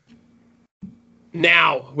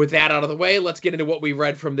 Now, with that out of the way, let's get into what we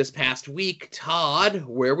read from this past week. Todd,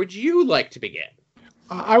 where would you like to begin?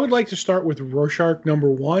 I would like to start with Rorschach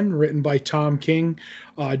 #1, written by Tom King,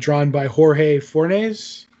 drawn by Jorge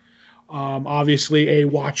Fornes. Obviously a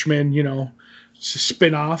Watchmen,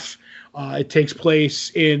 spin-off. It takes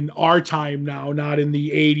place in our time now, not in the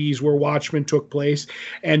 80s where Watchmen took place.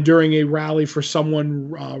 And during a rally for someone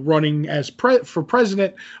running as for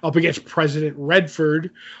president up against President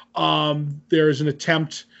Redford, there's an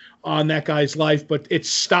attempt on that guy's life, but it's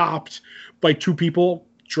stopped by 2 people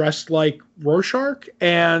dressed like Rorschach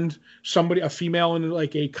and a female in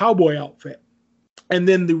like a cowboy outfit. And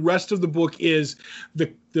then the rest of the book is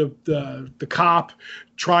the cop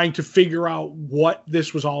trying to figure out what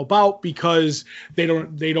this was all about because they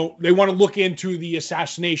want to look into the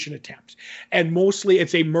assassination attempt. And mostly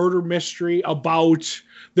it's a murder mystery about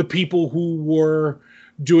the people who were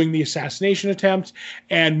doing the assassination attempt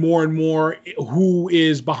and more who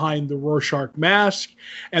is behind the Rorschach mask.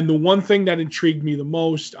 And the one thing that intrigued me the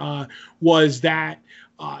most was that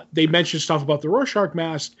they mentioned stuff about the Rorschach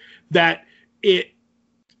mask, that it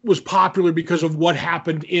was popular because of what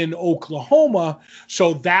happened in Oklahoma.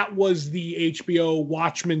 So that was the HBO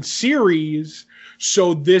Watchmen series.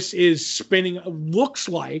 So this is spinning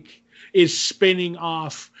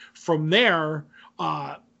off from there.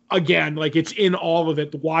 Again, like it's in all of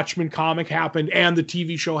it. The Watchmen comic happened and the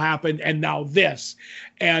TV show happened and now this.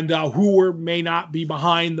 And who may not be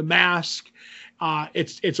behind the mask.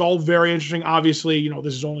 It's all very interesting. Obviously,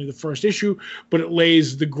 this is only the first issue, but it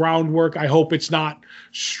lays the groundwork. I hope it's not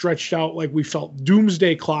stretched out like we felt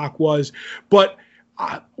Doomsday Clock was. But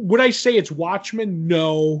would I say it's Watchmen?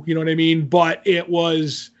 No, you know what I mean? But it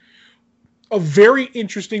was a very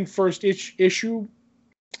interesting first issue.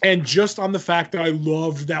 And just on the fact that I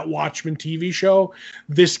loved that Watchmen TV show,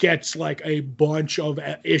 this gets like a bunch of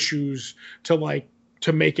issues to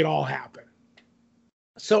make it all happen.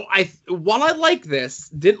 So while I like this,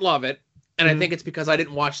 didn't love it, and I think it's because I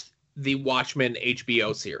didn't watch the Watchmen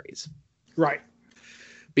HBO series. Right.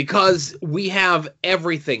 Because we have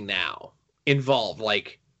everything now involved.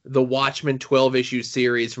 Like the Watchmen 12-issue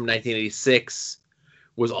series from 1986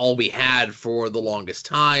 was all we had for the longest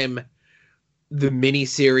time. The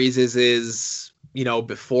miniseries is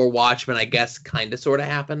before Watchmen, I guess, kind of sort of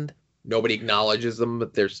happened. Nobody acknowledges them,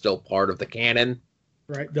 but they're still part of the canon.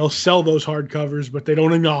 Right. They'll sell those hardcovers, but they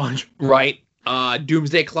don't acknowledge. Right.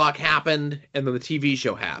 Doomsday Clock happened, and then the TV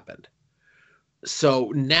show happened.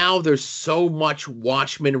 So now there's so much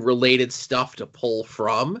Watchmen-related stuff to pull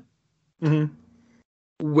from,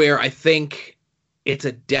 where I think it's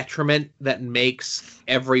a detriment that makes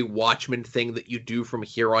every Watchmen thing that you do from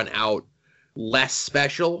here on out less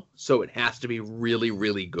special, so it has to be really,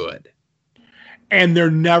 really good. And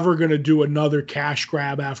they're never going to do another cash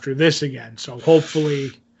grab after this again. So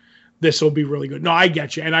hopefully this will be really good. No, I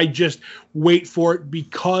get you. And I just wait for it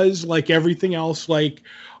because like everything else, like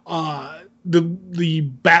the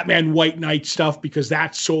Batman White Knight stuff, because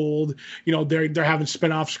that's sold, they're having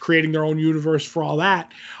spinoffs, creating their own universe for all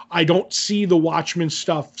that. I don't see the Watchmen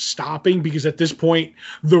stuff stopping because at this point,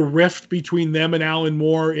 the rift between them and Alan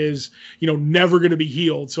Moore is, never going to be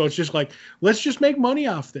healed. So it's just like, let's just make money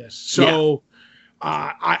off this. So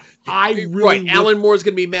I really right. Alan Moore's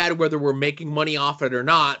going to be mad whether we're making money off it or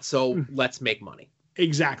not. So let's make money.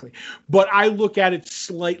 Exactly. But I look at it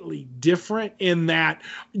slightly different in that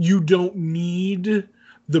you don't need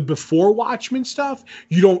the before Watchmen stuff.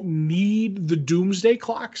 You don't need the Doomsday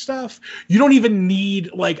Clock stuff. You don't even need,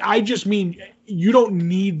 like, I just mean, you don't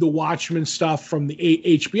need the Watchmen stuff from the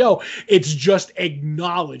HBO. It's just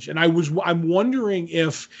acknowledged. And I'm wondering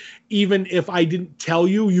if, even if I didn't tell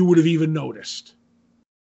you, you would have even noticed.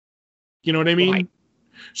 You know what I mean? Right.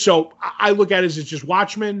 So I look at it as it's just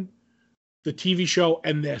Watchmen, the TV show,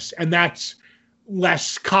 and this, and that's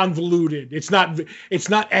less convoluted. It's not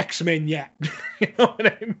X-Men yet. You know what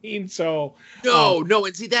I mean? So no,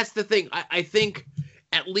 and see, that's the thing. I think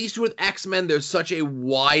at least with X-Men, there's such a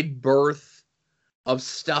wide berth of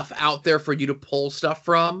stuff out there for you to pull stuff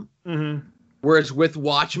from. Mm-hmm. Whereas with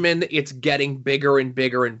Watchmen, it's getting bigger and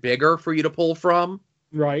bigger and bigger for you to pull from.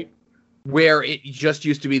 Right. Where it just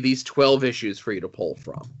used to be these 12 issues for you to pull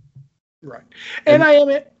from. Right. And I am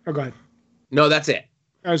it. Oh, go ahead. No, that's it.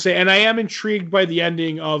 I would say, and I am intrigued by the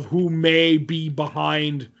ending of who may be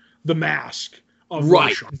behind the mask of right.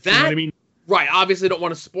 Rorschach. That, you know what I mean? Right. Obviously, don't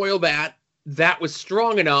want to spoil that. That was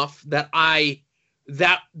strong enough that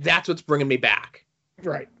that's what's bringing me back.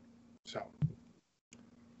 Right. So,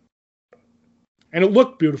 and it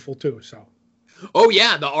looked beautiful too. So. Oh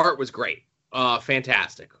yeah, the art was great.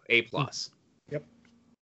 Fantastic. A+. Yep.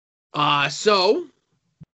 So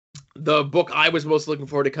the book I was most looking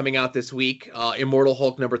forward to coming out this week, Immortal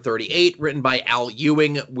Hulk number 38, written by Al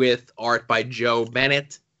Ewing with art by Joe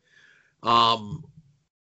Bennett. The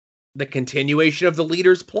continuation of the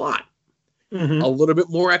leader's plot. Mm-hmm. A little bit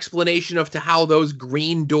more explanation of to how those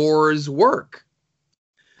green doors work.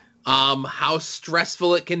 How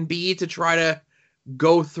stressful it can be to try to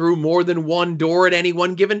go through more than one door at any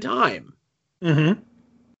one given time. Mm-hmm.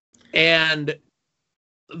 And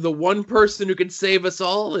the one person who can save us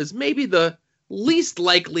all is maybe the least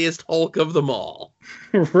likeliest Hulk of them all.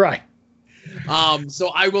 Right. So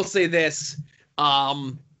I will say this.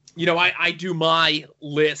 I do my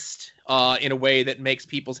list in a way that makes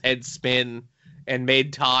people's heads spin and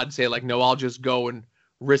made Todd say, like, no, I'll just go and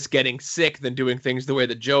risk getting sick than doing things the way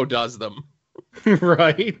that Joe does them.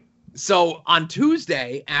 Right. So on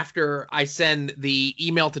Tuesday, after I send the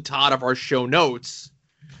email to Todd of our show notes,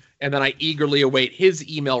 and then I eagerly await his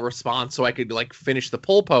email response so I could like finish the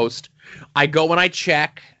pull post, I go and I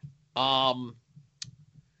check what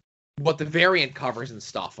the variant covers and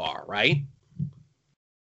stuff are, right?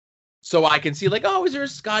 So I can see like, oh, is there a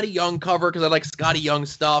Scotty Young cover? Because I like Scotty Young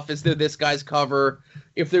stuff. Is there this guy's cover?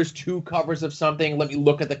 If there's two covers of something, let me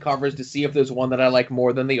look at the covers to see if there's one that I like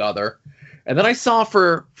more than the other. And then I saw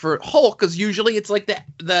for Hulk, because usually it's like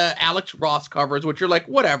the Alex Ross covers, which are like,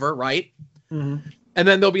 whatever, right? Mm-hmm. And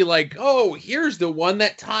then they'll be like, oh, here's the one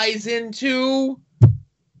that ties into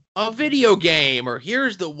a video game, or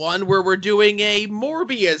here's the one where we're doing a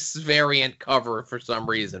Morbius variant cover for some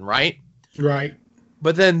reason, right? Right.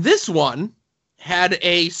 But then this one had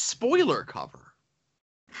a spoiler cover.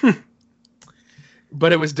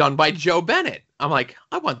 But it was done by Joe Bennett. I'm like,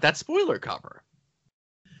 I want that spoiler cover.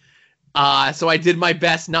 So I did my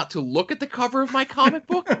best not to look at the cover of my comic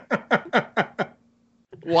book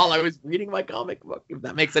while I was reading my comic book, if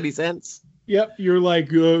that makes any sense. Yep, you're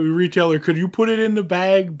like, retailer, could you put it in the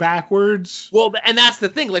bag backwards? Well, and that's the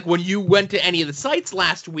thing. Like, when you went to any of the sites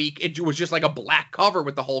last week, it was just like a black cover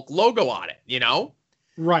with the Hulk logo on it, you know?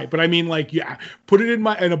 Right, but I mean, like, yeah, put it in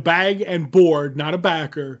a bag and board, not a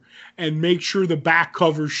backer, and make sure the back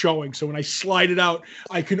cover's showing. So when I slide it out,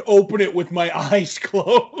 I can open it with my eyes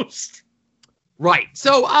closed. Right.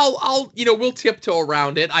 So I'll we'll tiptoe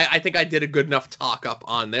around it. I think I did a good enough talk up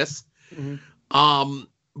on this. Mm-hmm.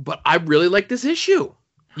 But I really like this issue.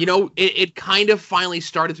 You know, it kind of finally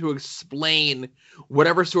started to explain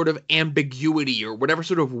whatever sort of ambiguity or whatever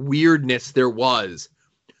sort of weirdness there was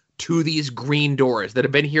to these green doors that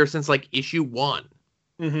have been here since like issue 1.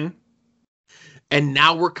 Mm-hmm. And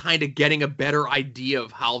now we're kind of getting a better idea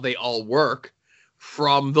of how they all work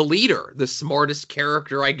from the leader, the smartest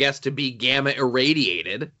character, I guess, to be gamma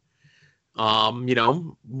irradiated.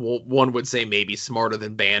 One would say maybe smarter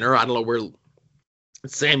than Banner. I don't know where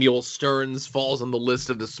Samuel Stearns falls on the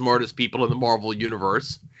list of the smartest people in the Marvel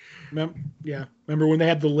Universe. Yeah. Remember when they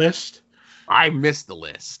had the list? I missed the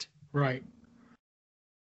list. Right.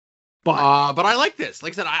 But I like this.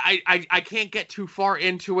 Like I said, I can't get too far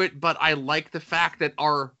into it, but I like the fact that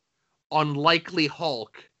our unlikely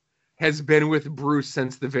Hulk has been with Bruce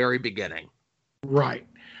since the very beginning. Right.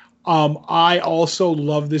 I also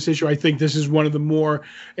love this issue. I think this is one of the more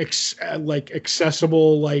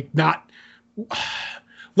accessible, like not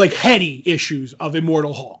like heady issues of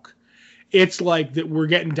Immortal Hulk. It's like that we're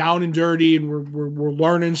getting down and dirty and we're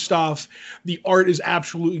learning stuff. The art is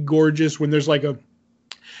absolutely gorgeous when there's like a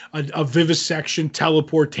vivisection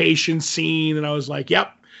teleportation scene, and I was like,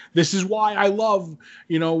 yep, this is why I love,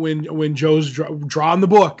 when Joe's drawing the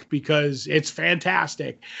book, because it's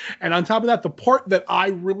fantastic. And on top of that, the part that I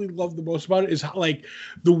really love the most about it is how, like,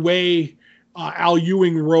 the way Al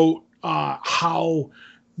Ewing wrote how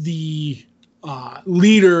the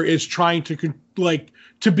leader is trying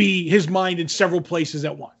to be his mind in several places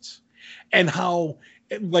at once, and how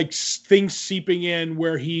like things seeping in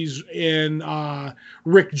where he's in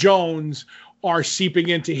Rick Jones are seeping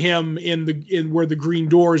into him in where the green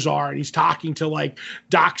doors are, and he's talking to like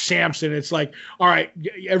Doc Samson. It's like, all right,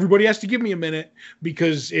 everybody has to give me a minute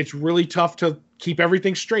because it's really tough to keep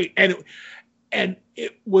everything straight. And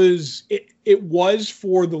it was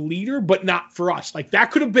for the leader, but not for us. Like, that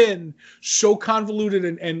could have been so convoluted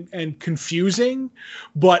and confusing,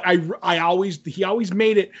 but he always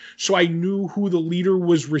made it so I knew who the leader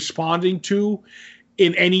was responding to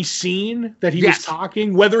in any scene that he was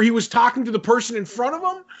talking, whether he was talking to the person in front of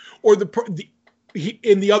him or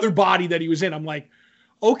in the other body that he was in. I'm like,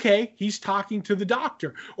 okay, he's talking to the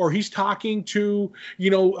Doctor, or he's talking to,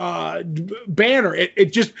 Banner.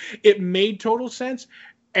 It made total sense,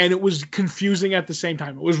 and it was confusing at the same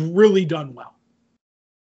time. It was really done well.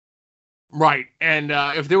 Right. And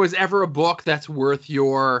if there was ever a book that's worth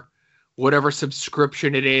your whatever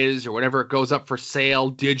subscription it is, or whatever it goes up for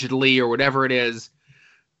sale digitally, or whatever it is,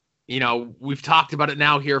 we've talked about it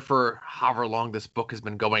now here for however long this book has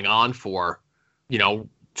been going on for,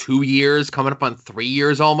 2 years, coming up on 3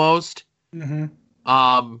 years almost. Mm-hmm.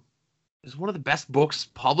 It's one of the best books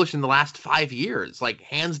published in the last 5 years, like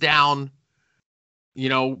hands down,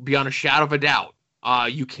 beyond a shadow of a doubt.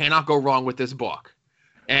 You cannot go wrong with this book.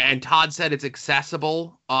 And Todd said it's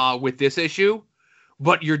accessible with this issue,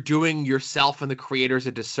 but you're doing yourself and the creators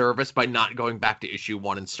a disservice by not going back to issue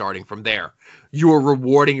 1 and starting from there. You are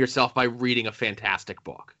rewarding yourself by reading a fantastic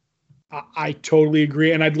book. I totally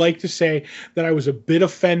agree. And I'd like to say that I was a bit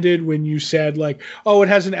offended when you said, like, oh, it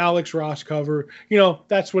has an Alex Ross cover.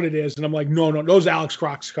 That's what it is. And I'm like, no, those Alex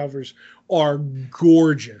Ross covers are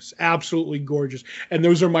gorgeous, absolutely gorgeous. And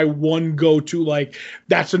those are my one go-to. Like,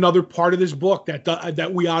 that's another part of this book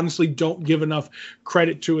that we honestly don't give enough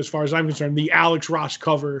credit to, as far as I'm concerned. The Alex Ross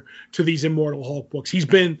cover to these Immortal Hulk books.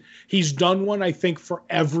 He's done one, I think, for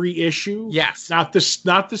every issue. Yes, not the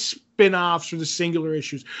spin-offs or the singular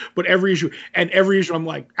issues, but every issue. And every issue, I'm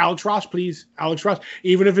like, Alex Ross, please, Alex Ross.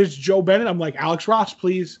 Even if it's Joe Bennett, I'm like, Alex Ross,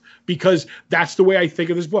 please, because that's the way I think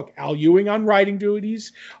of this book. Al Ewing on writing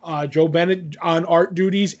duties, Joe Bennett on art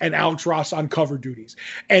duties, and Alex Ross on cover duties.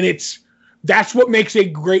 And that's what makes a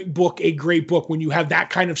great book when you have that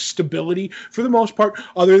kind of stability for the most part,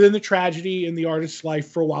 other than the tragedy in the artist's life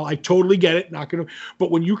for a while. I totally get it. But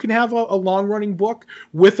when you can have a long-running book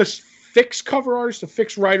with a fixed cover artist, a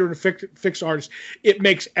fixed writer, and a fixed artist, it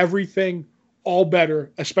makes everything all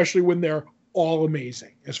better, especially when they're all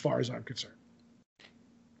amazing, as far as I'm concerned.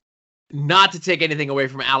 Not to take anything away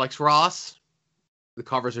from Alex Ross, the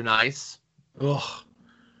covers are nice. Ugh.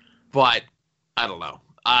 But I don't know.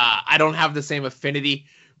 I don't have the same affinity.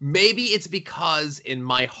 Maybe it's because in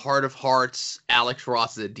my heart of hearts, Alex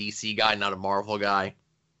Ross is a DC guy, not a Marvel guy.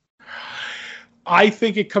 I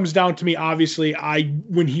think it comes down to me. Obviously,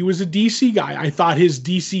 when he was a DC guy, I thought his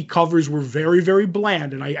DC covers were very, very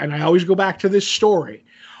bland, and I always go back to this story.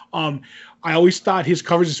 I always thought his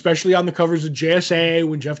covers, especially on the covers of JSA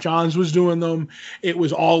when Jeff Johns was doing them, it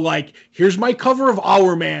was all like, here's my cover of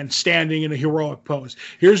Our Man standing in a heroic pose.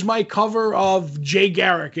 Here's my cover of Jay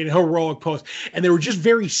Garrick in a heroic pose. And they were just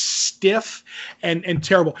very stiff and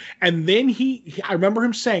terrible. And then I remember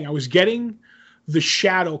him saying, I was getting the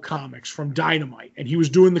Shadow comics from Dynamite, and he was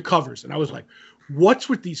doing the covers. And I was like, what's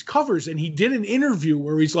with these covers? And he did an interview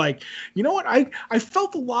where he's like, you know what? I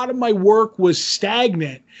felt a lot of my work was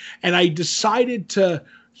stagnant, and I decided to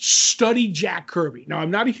study Jack Kirby. Now, I'm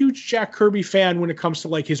not a huge Jack Kirby fan when it comes to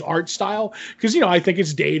like his art style, because, I think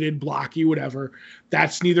it's dated, blocky, whatever.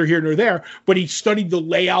 That's neither here nor there. But he studied the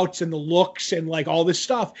layouts and the looks and like all this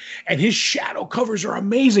stuff. And his Shadow covers are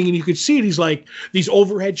amazing. And you could see it. He's like these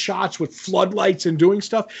overhead shots with floodlights and doing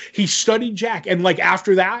stuff. He studied Jack. And like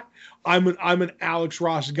after that, I'm an Alex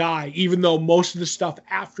Ross guy, even though most of the stuff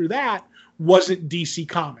after that wasn't DC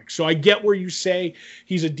Comics. So I get where you say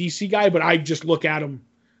he's a DC guy, but I just look at him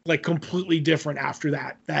like completely different after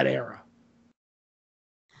that era.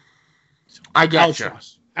 So, I got you.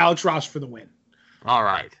 Alex Ross for the win. All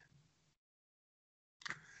right.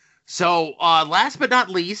 So, last but not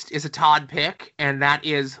least is a Todd pick, and that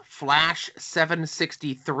is Flash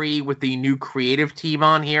 763 with the new creative team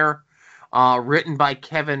on here, written by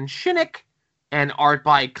Kevin Shinnick and art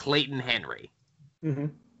by Clayton Henry. Mm-hmm.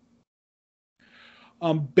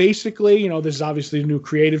 Basically, this is obviously a new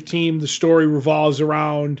creative team. The story revolves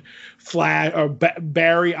around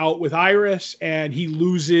Barry out with Iris, and he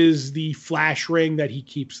loses the Flash ring that he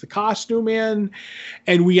keeps the costume in.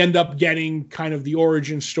 And we end up getting kind of the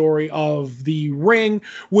origin story of the ring,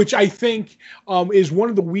 which I think is one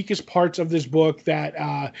of the weakest parts of this book,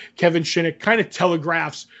 that Kevin Shinnick kind of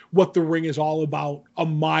telegraphs what the ring is all about a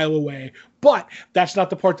mile away. But that's not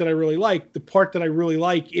the part that I really like. The part that I really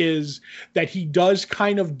like is that he does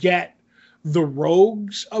kind of get the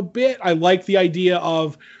rogues a bit. I like the idea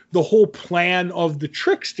of the whole plan of the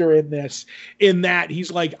trickster in this, in that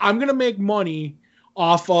he's like, I'm going to make money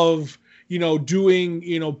off of, doing,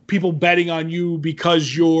 people betting on you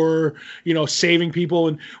because you're, saving people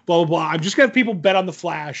and blah, blah, blah. I'm just going to have people bet on the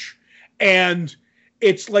Flash. And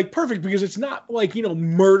it's like perfect because it's not like,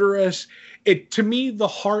 murderous. To me, the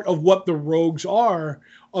heart of what the rogues are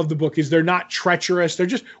of the book is they're not treacherous. They're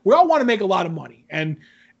just, we all want to make a lot of money. And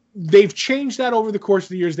they've changed that over the course of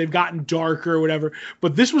the years. They've gotten darker or whatever.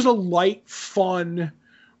 But this was a light, fun,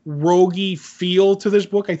 roguey feel to this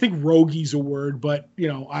book. I think roguey's a word, but,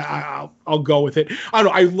 I'll go with it. I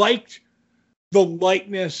don't know. I liked the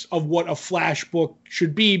lightness of what a Flash book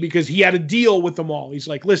should be because he had a deal with them all. He's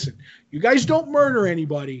like, listen, you guys don't murder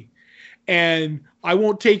anybody. And I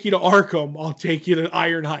won't take you to Arkham. I'll take you to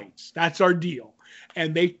Iron Heights. That's our deal.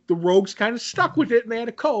 And the rogues kind of stuck with it, and they had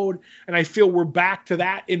a code. And I feel we're back to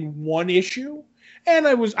that in one issue. And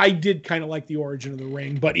I did kind of like the origin of the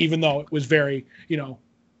ring, but even though it was very,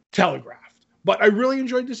 telegraphed. But I really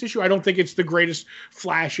enjoyed this issue. I don't think it's the greatest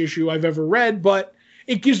Flash issue I've ever read, but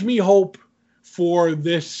it gives me hope for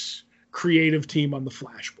this creative team on the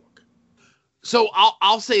Flash book. So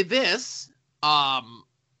I'll say this.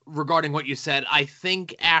 Regarding what you said, I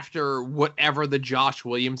think after whatever the Josh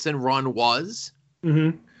Williamson run was,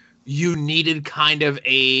 mm-hmm. you needed kind of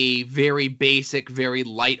a very basic, very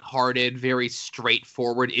lighthearted, very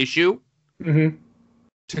straightforward issue mm-hmm.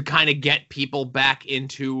 to kind of get people back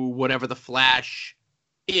into whatever the Flash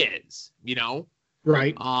is,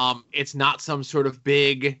 Right. It's not some sort of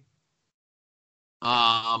big,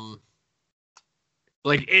 it's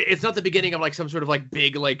not the beginning of like some sort of like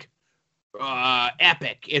big, like,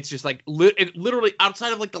 epic. It's just like literally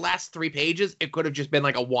outside of like the last 3 pages, it could have just been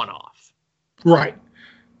like a one-off. Right.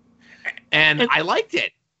 And I liked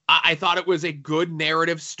it. I thought it was a good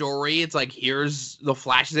narrative story. It's like, here's the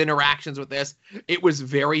Flash's interactions with this. It was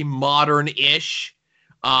very modern-ish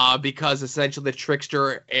because essentially the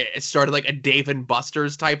trickster, it started like a Dave and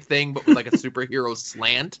Buster's type thing, but with like a superhero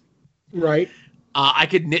slant. Right. I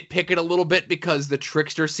could nitpick it a little bit because the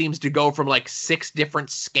trickster seems to go from like 6 different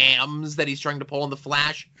scams that he's trying to pull on the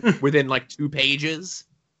Flash within like 2 pages.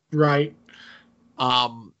 Right.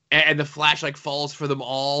 And the Flash like falls for them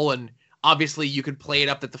all. And obviously you could play it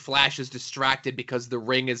up that the Flash is distracted because the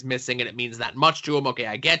ring is missing and it means that much to him. Okay,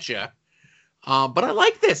 I get you. But I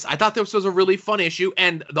like this. I thought this was a really fun issue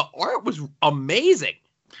and the art was amazing.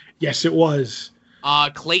 Yes, it was.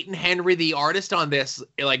 Clayton Henry, the artist on this,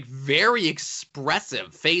 like very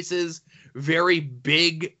expressive faces, very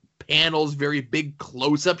big panels, very big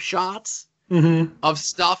close-up shots mm-hmm. of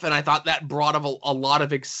stuff. And I thought that brought a lot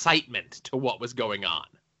of excitement to what was going on.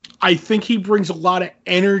 I think he brings a lot of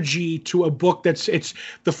energy to a book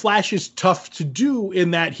the Flash is tough to do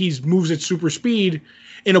in that he moves at super speed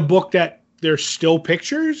in a book that there's still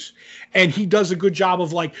pictures, and he does a good job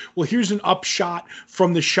of like, well, here's an upshot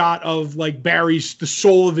from the shot of like the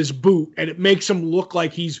sole of his boot, and it makes him look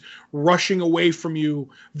like he's rushing away from you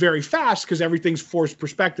very fast because everything's forced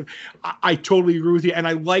perspective. I totally agree with you, and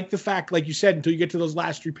I like the fact, like you said, until you get to those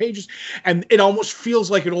last 3 pages, and it almost feels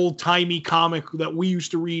like an old-timey comic that we used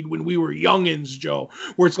to read when we were youngins, Joe,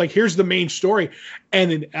 where it's like, here's the main story,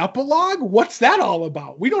 and an epilogue? What's that all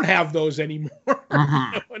about? We don't have those anymore.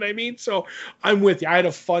 Mm-hmm. You know what I mean? So I'm with you. I had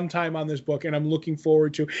a fun time on this book, and I'm looking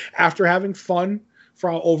forward to, after having fun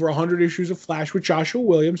for over 100 issues of Flash with Joshua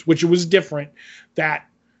Williams, which was different, that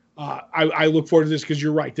I look forward to this because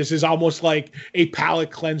you're right. This is almost like a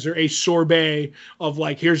palate cleanser, a sorbet of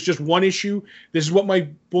like, here's just one issue. This is what my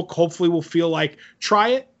book hopefully will feel like. Try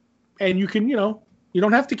it, and you can, you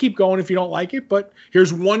don't have to keep going if you don't like it, but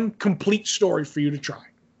here's one complete story for you to try.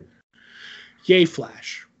 Yay,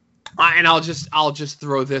 Flash. And I'll just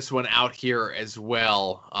throw this one out here as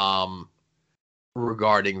well.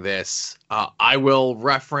 Regarding this, I will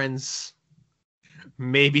reference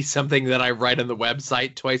maybe something that I write on the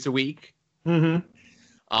website twice a week. Mm-hmm.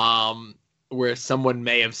 where someone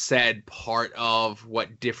may have said part of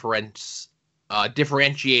what differentiates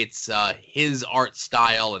his art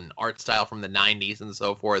style and art style from the 90s and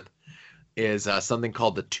so forth is something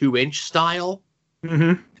called the 2-inch style.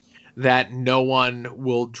 Mm-hmm. That no one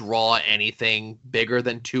will draw anything bigger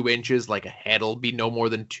than 2 inches, like a head will be no more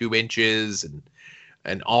than 2 inches, and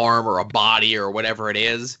an arm or a body or whatever it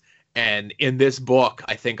is. And in this book,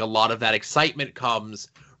 I think a lot of that excitement comes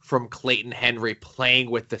from Clayton Henry playing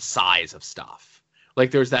with the size of stuff.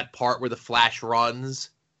 Like there's that part where the Flash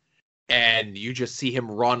runs and you just see him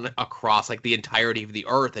run across like the entirety of the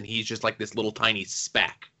earth, and he's just like this little tiny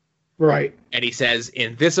speck. Right. And he says,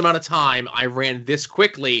 in this amount of time, I ran this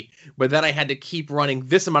quickly, but then I had to keep running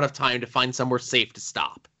this amount of time to find somewhere safe to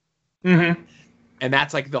stop. Mm-hmm. And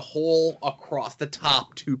that's like the whole across the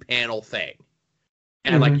top 2-panel thing.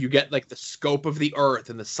 And like you get like the scope of the earth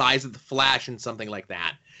and the size of the Flash and something like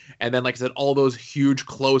that. And then, like I said, all those huge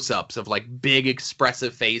close-ups of like big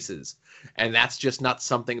expressive faces. And that's just not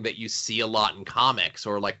something that you see a lot in comics,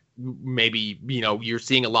 or like maybe, you're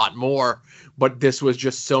seeing a lot more. But this was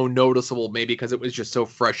just so noticeable, maybe because it was just so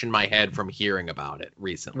fresh in my head from hearing about it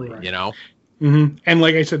recently, right. Mm-hmm. And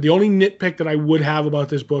like I said, the only nitpick that I would have about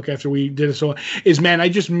this book after we did it so is, man, I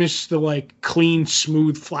just miss the like clean,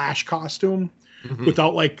 smooth Flash costume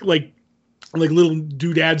without like little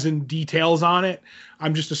doodads and details on it.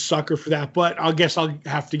 I'm just a sucker for that, but I guess I'll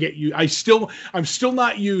have to get you. I'm still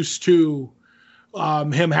not used to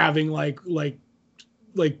him having like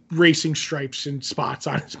racing stripes and spots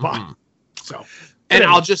on his body. So, and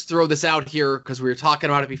I'll just throw this out here because we were talking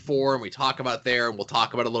about it before, and we talk about it there, and we'll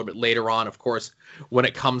talk about it a little bit later on, of course, when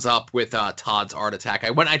it comes up with Todd's Art Attack.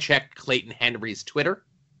 I checked Clayton Henry's Twitter,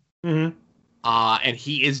 and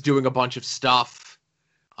he is doing a bunch of stuff.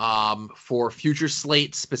 For future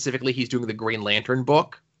slates, specifically, he's doing the Green Lantern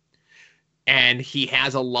book, and he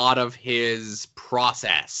has a lot of his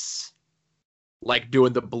process, like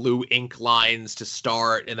doing the blue ink lines to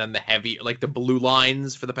start, and then the heavy, like the blue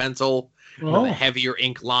lines for the pencil, and then the heavier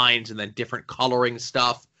ink lines, and then different coloring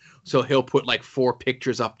stuff. So he'll put like 4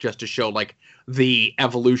 pictures up just to show like the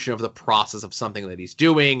evolution of the process of something that he's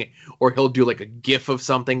doing, or he'll do like a GIF of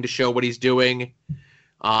something to show what he's doing.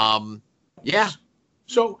 Yeah.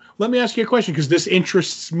 So let me ask you a question, because this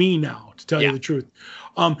interests me now, to tell you the truth.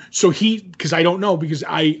 Because I don't know, because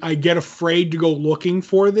I get afraid to go looking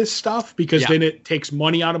for this stuff, because then it takes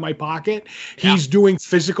money out of my pocket. He's doing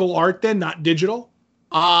physical art then, not digital?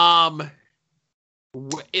 So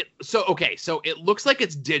it looks like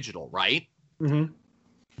it's digital, right? Mm-hmm.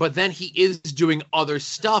 But then he is doing other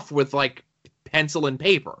stuff with like pencil and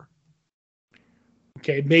paper.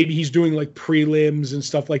 Okay, maybe he's doing like prelims and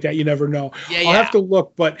stuff like that. You never know. I'll have to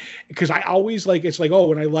look, but because I always like, it's like,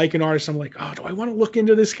 when I like an artist, I'm like, do I want to look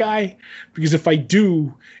into this guy? Because if I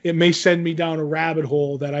do, it may send me down a rabbit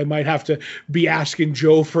hole that I might have to be asking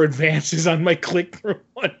Joe for advances on my click-through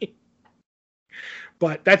money.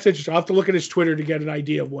 But that's interesting. I'll have to look at his Twitter to get an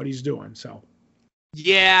idea of what he's doing. So,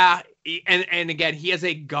 yeah, and again, he has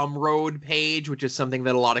a Gumroad page, which is something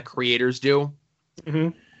that a lot of creators do.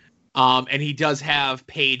 Mm-hmm. And he does have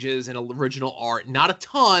pages and original art, not a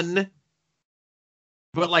ton,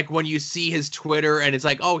 but like when you see his Twitter and it's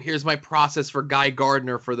like, here's my process for Guy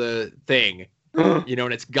Gardner for the thing, and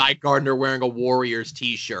it's Guy Gardner wearing a Warriors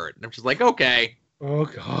t-shirt. And I'm just like, okay. Oh,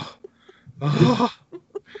 God.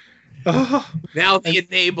 Now the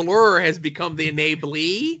enabler has become the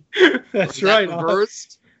enablee. That's right.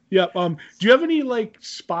 Reversed? Yep. Do you have any like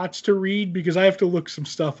spots to read? Because I have to look some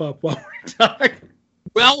stuff up while we're talking.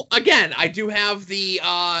 Well, again, I do have the,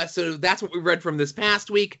 so that's what we read from this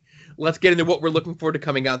past week. Let's get into what we're looking forward to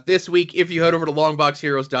coming out this week. If you head over to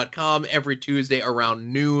longboxheroes.com every Tuesday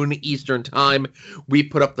around noon Eastern time, we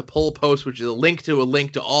put up the poll post, which is a link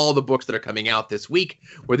to all the books that are coming out this week,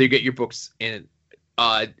 whether you get your books in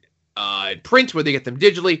print, whether you get them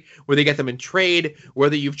digitally, whether you get them in trade,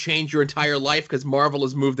 whether you've changed your entire life because Marvel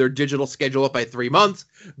has moved their digital schedule up by 3 months.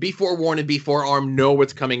 Be forewarned and be forearmed, know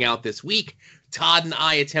what's coming out this week. Todd and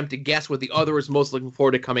I attempt to guess what the other is most looking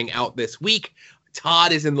forward to coming out this week.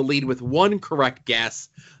 Todd is in the lead with 1 correct guess.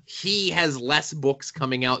 He has less books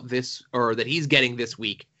coming out that he's getting this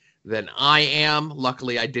week than I am.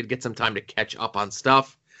 Luckily, I did get some time to catch up on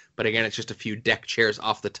stuff. But again, it's just a few deck chairs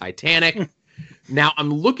off the Titanic. Now, I'm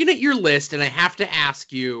looking at your list, and I have to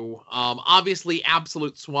ask you, obviously,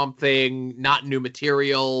 Absolute Swamp Thing, not new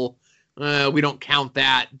material. We don't count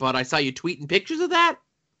that, but I saw you tweeting pictures of that.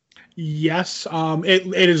 Yes,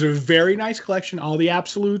 it is a very nice collection. All the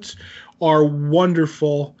Absolutes are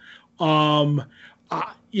wonderful.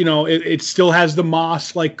 It still has the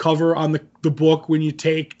moss like cover on the book when you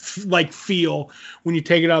feel when you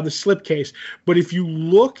take it out of the slipcase. But if you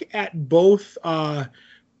look at both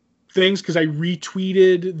things, because I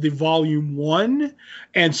retweeted the volume 1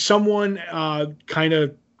 and someone kind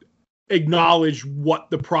of acknowledged what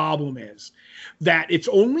the problem is, that it's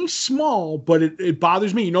only small, but it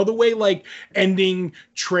bothers me. The way like ending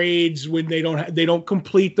trades when they don't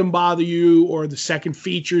complete them bother you, or the second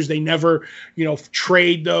features, they never,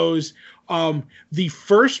 trade those. The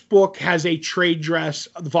first book has a trade dress.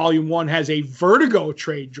 Volume 1 has a Vertigo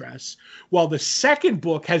trade dress, while the second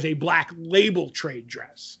book has a Black Label trade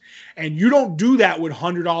dress. And you don't do that with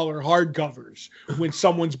 $100 hardcovers when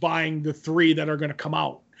someone's buying the 3 that are going to come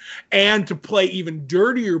out. And to play even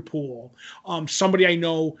dirtier pool, somebody I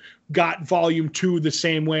know got volume 2 the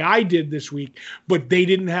same way I did this week, but they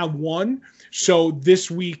didn't have 1. So this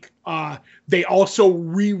week, they also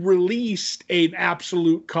re-released an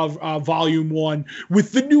absolute cover, volume 1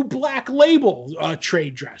 with the new Black Label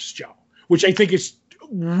trade dress, Joe, which I think is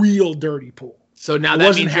real dirty pool. So now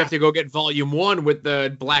that means you have to go get volume 1 with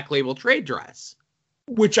the Black Label trade dress,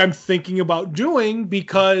 which I'm thinking about doing,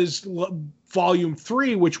 because volume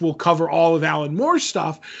 3, which will cover all of Alan Moore's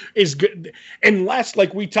stuff, is good. Unless,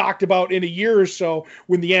 like we talked about in a year or so,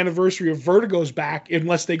 when the anniversary of Vertigo's back,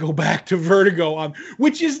 unless they go back to Vertigo,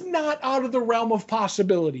 which is not out of the realm of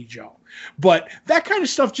possibility, Joe. But that kind of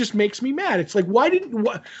stuff just makes me mad. It's like,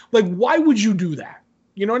 why would you do that?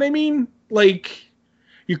 You know what I mean? Like,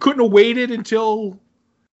 you couldn't have waited until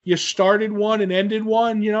you started one and ended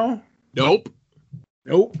one, Nope.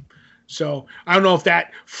 So I don't know if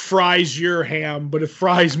that fries your ham, but it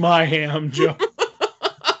fries my ham, Joe.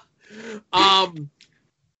 Now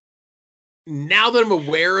that I'm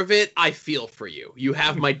aware of it, I feel for you. You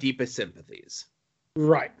have my deepest sympathies.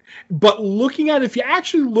 Right. But looking at it, if you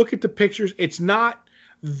actually look at the pictures, it's not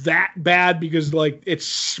that bad, because like it's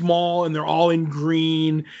small and they're all in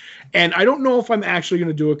green. And I don't know if I'm actually going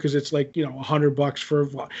to do it, because it's like, $100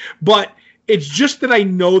 for but it's just that I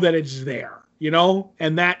know that it's there.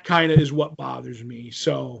 And that kind of is what bothers me.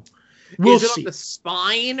 So we'll see. Is it on the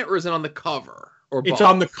spine or is it on the cover? Or both? It's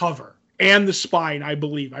on the cover and the spine, I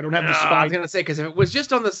believe. I don't have the spine. I was gonna say, because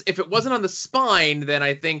if it wasn't on the spine, then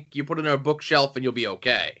I think you put it on a bookshelf and you'll be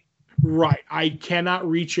okay. Right. I cannot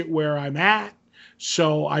reach it where I'm at.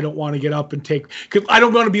 So I don't want to get up and because I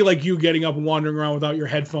don't want to be like you, getting up and wandering around without your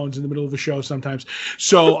headphones in the middle of a show sometimes.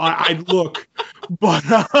 So I look, but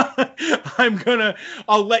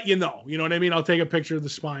I'll let you know. You know what I mean? I'll take a picture of the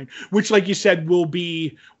spine, which, like you said, will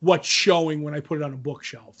be what's showing when I put it on a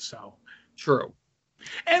bookshelf. So true.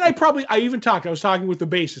 And I was talking with the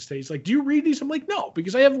bassist today. He's like, do you read these? I'm like, no,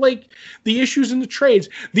 because I have like the issues in the trades.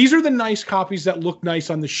 These are the nice copies that look nice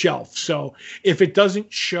on the shelf. So if it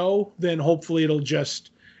doesn't show, then hopefully it'll just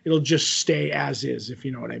stay as is, if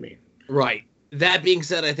you know what I mean. Right. That being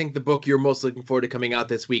said, I think the book you're most looking forward to coming out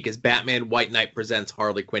this week is Batman White Knight Presents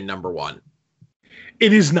Harley Quinn #1.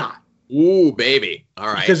 It is not. Ooh, baby. All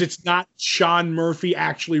right. Because it's not Sean Murphy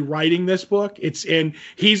actually writing this book.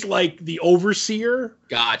 He's like the overseer.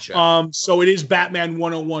 Gotcha. So it is Batman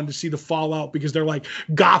 101 to see the fallout, because they're like,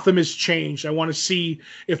 Gotham has changed. I want to see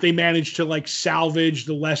if they manage to like salvage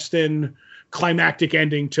the less than climactic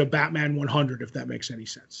ending to Batman 100, if that makes any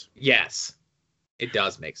sense. Yes, it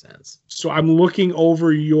does make sense. So I'm looking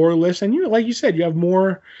over your list, and like you said, you have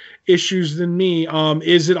more issues than me.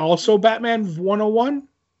 Is it also Batman 101?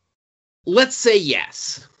 Let's say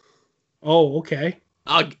yes. Oh, okay.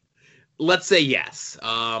 Let's say yes.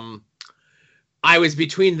 I was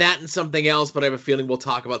between that and something else, but I have a feeling we'll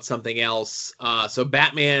talk about something else. So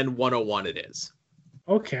Batman 101 it is.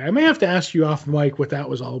 Okay, I may have to ask you off mic what that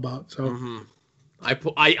was all about. So I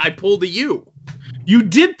pulled a you. You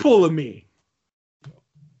did pull a me.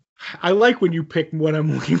 I like when you pick what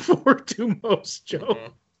I'm looking forward to most, Joe.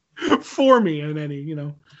 For me, and any,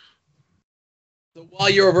 So while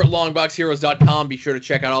you're over at longboxheroes.com, be sure to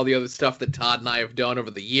check out all the other stuff that Todd and I have done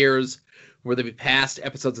over the years, whether it be past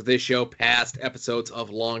episodes of this show, past episodes of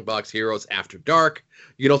Longbox Heroes After Dark.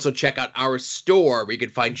 You can also check out our store, where you can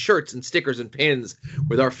find shirts and stickers and pins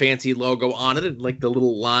with our fancy logo on it, and like the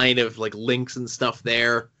little line of like links and stuff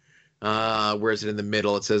there. Where is it in the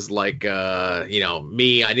middle? It says like,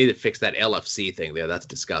 me. I need to fix that LFC thing there. That's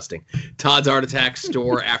disgusting. Todd's Art Attack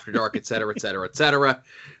store, After Dark, etc., etc., etc.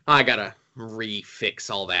 I gotta refix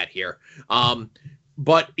all that here.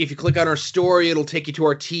 But if you click on our store, it'll take you to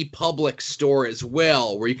our TeePublic store as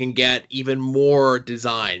well, where you can get even more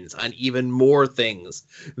designs on even more things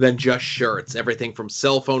than just shirts. Everything from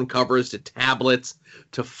cell phone covers to tablets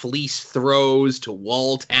to fleece throws to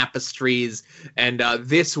wall tapestries. And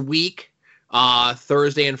this week,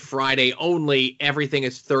 Thursday and Friday only, everything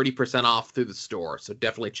is 30% off through the store. So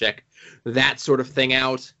definitely check that sort of thing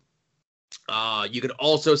out. You can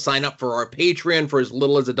also sign up for our Patreon for as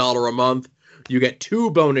little as $1 a month. You get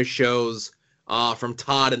 2 bonus shows from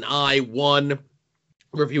Todd and I. One,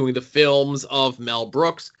 reviewing the films of Mel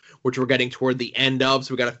Brooks, which we're getting toward the end of.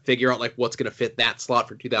 So we got to figure out like what's going to fit that slot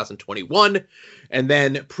for 2021. And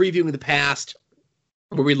then previewing the past,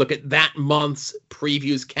 where we look at that month's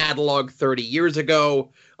previews catalog 30 years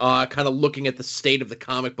ago, kind of looking at the state of the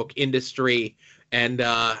comic book industry. And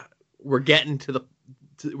we're getting to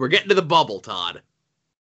the bubble, Todd.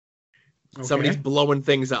 Okay. Somebody's blowing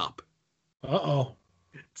things up. Uh-oh.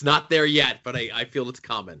 It's not there yet, but I feel it's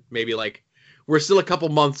coming. Maybe like we're still a couple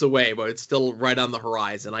months away, but it's still right on the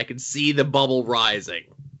horizon. I can see the bubble rising.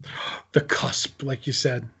 The cusp, like you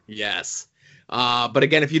said. Yes. But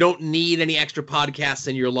again, if you don't need any extra podcasts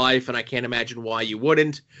in your life, and I can't imagine why you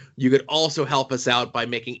wouldn't, you could also help us out by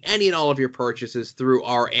making any and all of your purchases through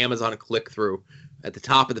our Amazon click-through at the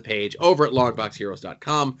top of the page over at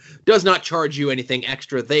longboxheroes.com. Does not charge you anything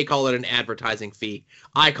extra. They call it an advertising fee.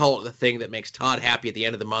 I call it the thing that makes Todd happy at the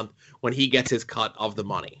end of the month when he gets his cut of the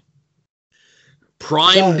money.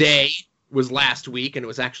 Prime Day was last week, and it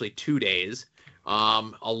was actually 2 days.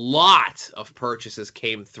 A lot of purchases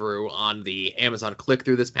came through on the Amazon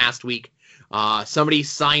click-through this past week. Somebody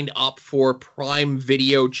signed up for Prime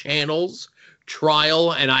Video Channels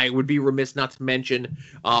trial, and I would be remiss not to mention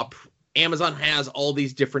Amazon has all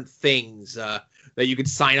these different things that you could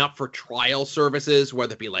sign up for trial services,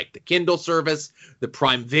 whether it be like the Kindle service, the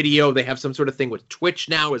Prime Video. They have some sort of thing with Twitch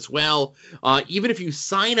now as well. Even if you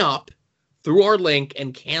sign up through our link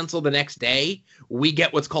and cancel the next day, we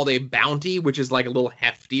get what's called a bounty, which is like a little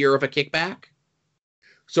heftier of a kickback.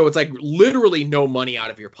 So it's like literally no money out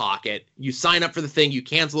of your pocket. You sign up for the thing, you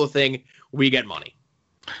cancel the thing, we get money.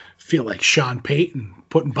 Feel like Sean Payton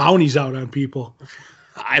putting bounties out on people.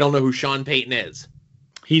 I don't know who Sean Payton is.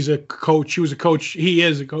 He's a coach. He was a coach. He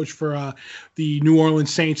is a coach for the New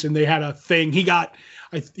Orleans Saints, and they had a thing. He got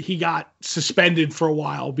suspended for a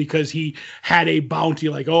while because he had a bounty,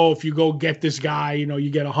 like, oh, if you go get this guy, you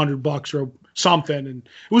get $100 or something. And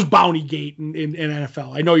it was Bounty Gate in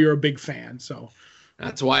NFL. I know you're a big fan, so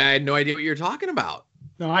that's why I had no idea what you're talking about.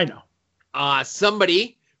 No, I know.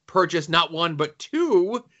 Somebody purchased not one but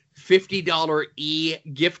 2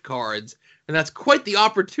 $50 gift cards, and that's quite the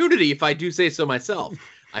opportunity, if I do say so myself.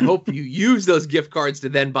 I hope you use those gift cards to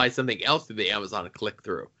then buy something else through the Amazon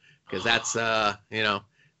click-through. Because that's,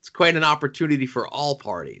 it's quite an opportunity for all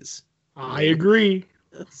parties. I agree.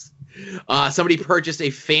 Somebody purchased a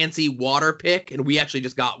fancy water pick, and we actually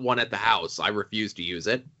just got one at the house. I refuse to use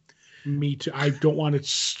it. Me too. I don't want it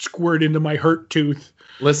squirt into my hurt tooth.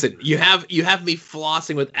 Listen, you have me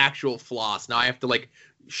flossing with actual floss. Now I have to like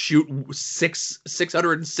shoot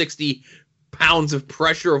 660 pounds of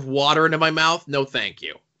pressure of water into my mouth. No, thank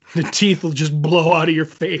you. The teeth will just blow out of your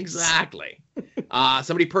face. Exactly.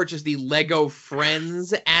 Somebody purchased the Lego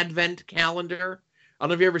Friends Advent Calendar. I don't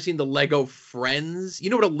know if you've ever seen the Lego Friends. You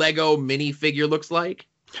know what a Lego minifigure looks like?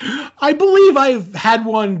 I believe I've had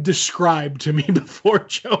one described to me before,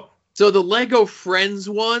 Joe. So the Lego Friends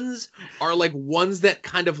ones are like ones that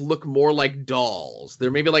kind of look more like dolls.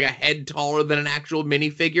 They're maybe like a head taller than an actual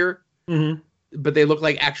minifigure. Mm-hmm. But they look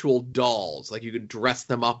like actual dolls. Like you could dress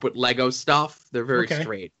them up with Lego stuff. They're very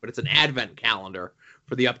straight. But it's an advent calendar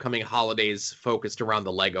for the upcoming holidays focused around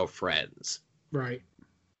the Lego Friends. Right.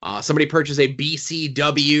 Somebody purchased a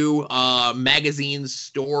BCW magazine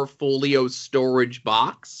store folio storage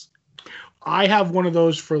box. I have one of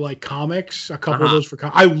those for like comics. A couple of those for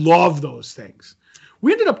I love those things.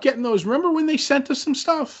 We ended up getting those. Remember when they sent us some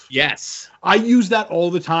stuff? Yes. I use that all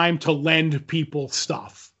the time to lend people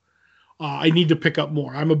stuff. I need to pick up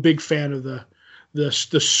more. I'm a big fan of the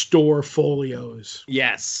store folios.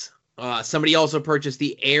 Yes. Somebody also purchased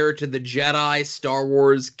the Heir to the Jedi Star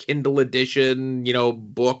Wars Kindle edition,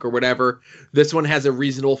 book or whatever. This one has a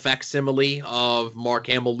reasonable facsimile of Mark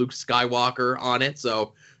Hamill, Luke Skywalker on it.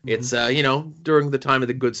 So it's, during the time of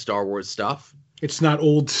the good Star Wars stuff. It's not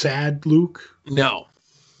old, sad Luke? No.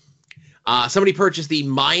 Somebody purchased the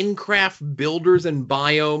Minecraft Builders and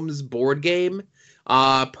Biomes board game.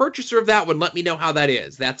 Purchaser of that one, let me know how that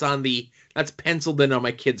is. That's penciled in on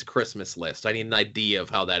my kid's Christmas list. I need an idea of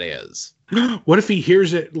how that is. What if he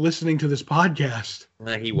hears it listening to this podcast?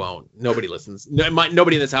 He won't. Nobody listens.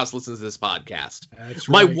 Nobody in this house listens to this podcast. That's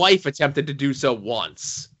my right. wife attempted to do so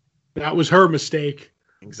once. That was her mistake.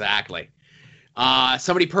 Exactly.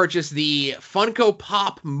 Somebody purchased the Funko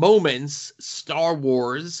Pop Moments Star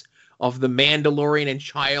Wars of the Mandalorian and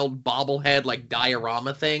Child bobblehead like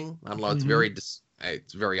diorama thing. I don't know.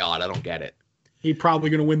 It's very odd. I don't get it. He's probably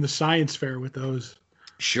going to win the science fair with those.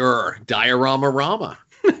 Sure. Diorama Rama.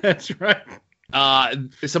 That's right.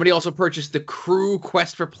 Somebody also purchased the Crew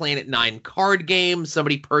Quest for Planet 9 card game.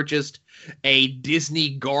 Somebody purchased a Disney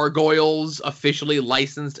Gargoyles officially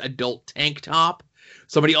licensed adult tank top.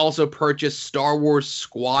 Somebody also purchased Star Wars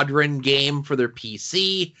Squadron game for their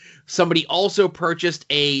PC. Somebody also purchased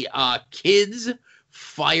a Kids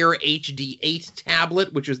Fire HD 8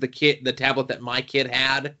 tablet, which was the tablet that my kid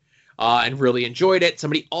had and really enjoyed it.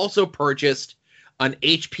 Somebody also purchased an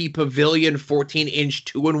HP Pavilion 14-inch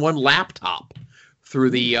 2-in-1 laptop through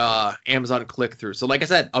the Amazon click-through. So like I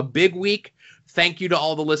said, a big week. Thank you to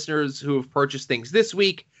all the listeners who have purchased things this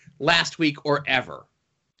week, last week, or ever.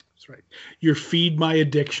 That's right. Your feed my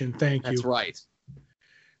addiction. Thank you. That's right.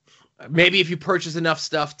 Maybe if you purchase enough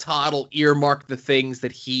stuff, Todd will earmark the things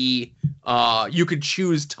that he you could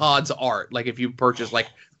choose Todd's art. Like if you purchase like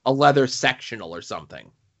a leather sectional or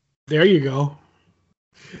something. There you go.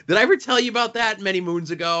 Did I ever tell you about that many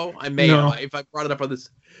moons ago? I may No. have, if I brought it up on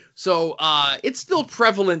this. So it's still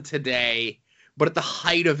prevalent today, but at the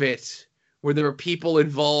height of it, where there were people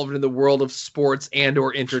involved in the world of sports and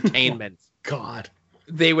or entertainment, God.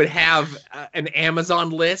 they would have an Amazon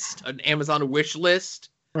list, an Amazon wish list.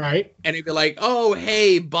 Right. And it'd be like, oh,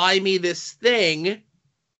 hey, buy me this thing,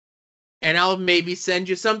 and I'll maybe send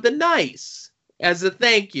you something nice as a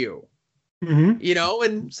thank you. Mm-hmm. You know,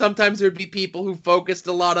 and sometimes there'd be people who focused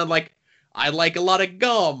a lot on, like, I like a lot of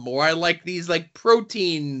gum, or I like these, like,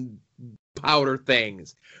 protein powder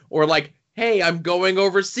things. Or, like, hey, I'm going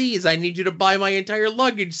overseas. I need you to buy my entire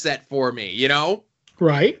luggage set for me, you know?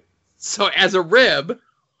 Right. So as a rib,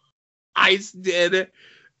 I did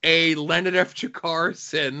a Leonard F.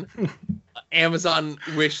 Carson Amazon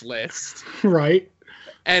wish list. Right.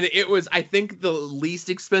 And it was, I think the least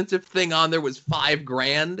expensive thing on there was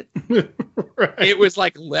 $5,000. Right. It was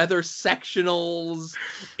like leather sectionals.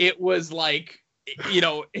 It was like, you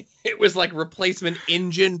know, it was like replacement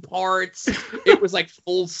engine parts. It was like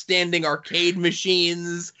full standing arcade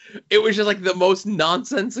machines. It was just like the most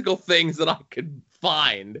nonsensical things that I could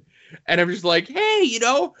find. And I'm just like, hey, you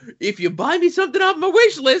know, if you buy me something off my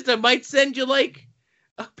wish list, I might send you like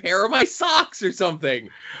a pair of my socks or something.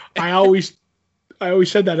 I always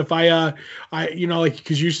said that if I you know, like,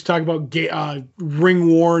 because you used to talk about ring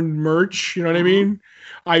worn merch, you know what I mean?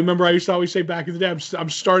 I remember I used to always say back in the day, I'm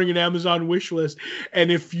starting an Amazon wish list, and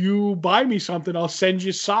if you buy me something, I'll send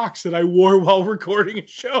you socks that I wore while recording a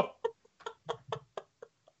show.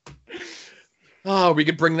 Oh, we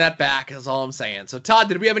could bring that back. That's all I'm saying. So, Todd,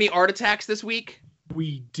 did we have any art attacks this week?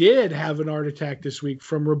 We did have an art attack this week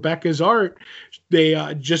from Rebecca's Art. They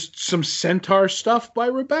just some centaur stuff by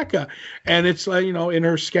Rebecca, and it's you know, in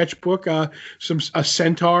her sketchbook, a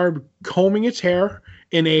centaur combing its hair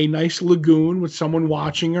in a nice lagoon with someone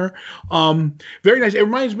watching her. Very nice. It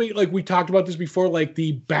reminds me, like we talked about this before, like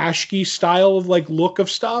the Bashki style of like look of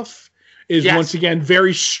stuff is once again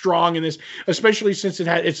very strong in this, especially since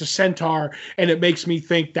it's a centaur, and it makes me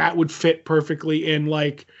think that would fit perfectly in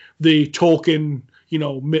like the Tolkien, you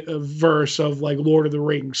know, verse of like Lord of the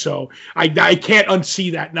Rings. So I can't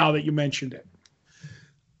unsee that now that you mentioned it.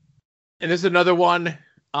 And there's another one.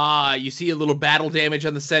 You see a little battle damage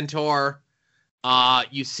on the centaur.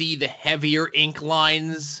 You see the heavier ink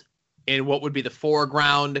lines in what would be the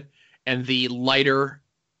foreground and the lighter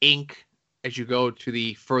ink as you go to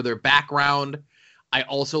the further background. I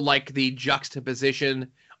also like the juxtaposition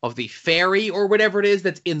of the fairy or whatever it is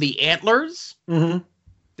that's in the antlers. Mm-hmm.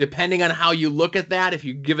 Depending on how you look at that, if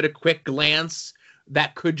you give it a quick glance,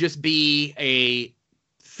 that could just be a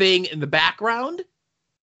thing in the background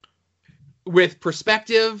with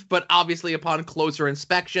perspective, but obviously upon closer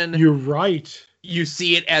inspection, you're right. You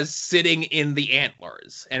see it as sitting in the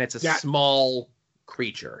antlers, and it's a small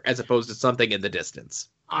creature as opposed to something in the distance.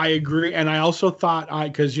 I agree. And I also thought,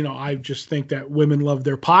 because, you know, I just think that women love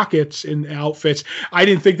their pockets in outfits. I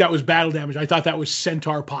didn't think that was battle damage. I thought that was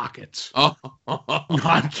centaur pockets. Oh, no,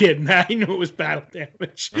 I'm kidding. I knew it was battle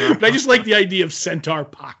damage. But I just like the idea of centaur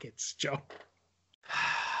pockets, Joe.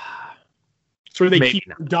 It's where they keep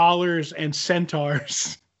dollars and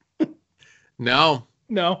centaurs. No.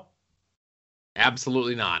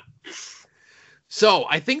 Absolutely not. So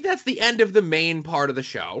I think that's the end of the main part of the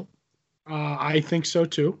show. I think so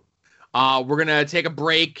too. We're going to take a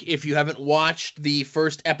break. If you haven't watched the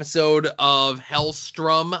first episode of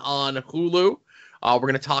Hellstrom on Hulu, we're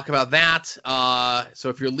going to talk about that. So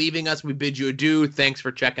if you're leaving us, we bid you adieu. Thanks for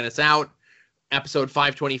checking us out. Episode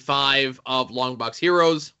 525 of Longbox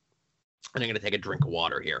Heroes. And I'm going to take a drink of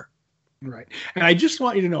water here. Right. And I just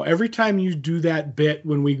want you to know, every time you do that bit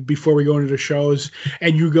before we go into the shows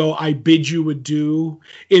and you go, I bid you adieu,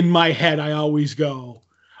 in my head, I always go,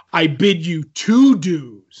 I bid you 2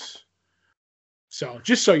 dues. So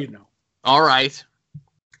just so you know. All right.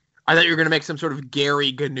 I thought you were going to make some sort of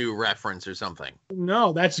Gary Gnu reference or something.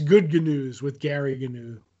 No, that's Good News with Gary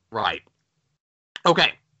Gnu. Right.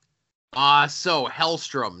 Okay. So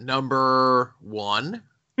Hellstrom, number 1,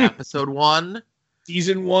 episode 1.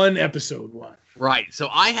 Season 1, episode 1. Right. So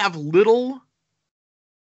I have little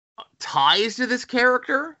ties to this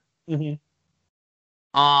character. Mm-hmm.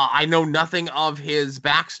 I know nothing of his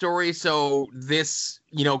backstory, so this,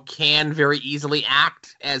 can very easily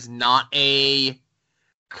act as not a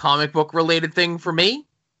comic book related thing for me.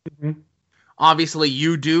 Mm-hmm. Obviously,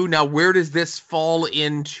 you do. Now, where does this fall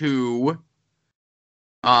into,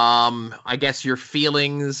 I guess, your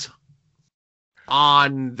feelings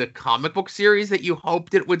on the comic book series that you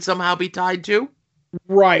hoped it would somehow be tied to?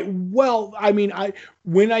 Right. Well, I mean,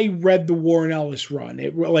 when I read the Warren Ellis run,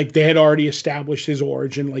 they had already established his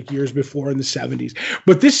origin years before in the 70s.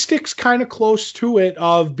 But this sticks kind of close to it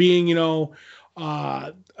of being,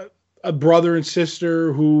 a brother and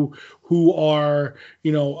sister who are,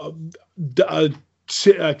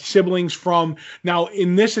 siblings from. Now,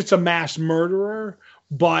 in this, it's a mass murderer,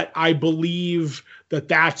 but I believe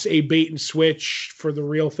that's a bait and switch for the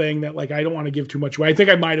real thing that I don't want to give too much away. I think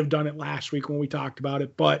I might have done it last week when we talked about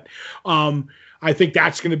it, but I think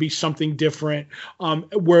that's going to be something different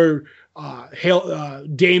where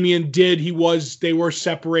Damien they were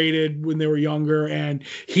separated when they were younger and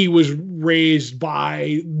he was raised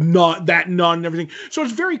by that nun and everything. So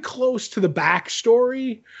it's very close to the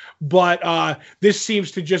backstory, but this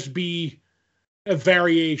seems to just be a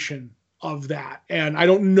variation of that. And I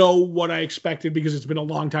don't know what I expected because it's been a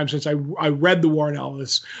long time since I read the Warren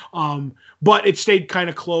Ellis. But it stayed kind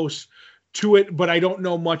of close to it. But I don't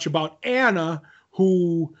know much about Anna,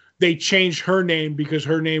 who they changed her name because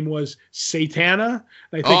her name was Satana.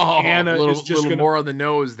 And I think Anna is just little more on the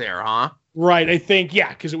nose there, huh? Right. I think, yeah,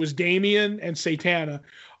 because it was Damien and Satana.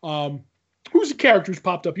 Who's the character who's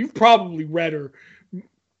popped up? You've probably read her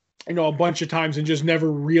a bunch of times and just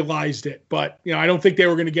never realized it. But, I don't think they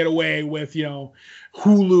were going to get away with,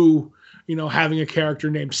 Hulu, having a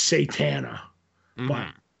character named Satana. Mm-hmm. But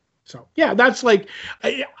so, yeah, that's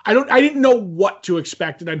I didn't know what to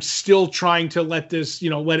expect. And I'm still trying to let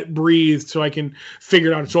it breathe so I can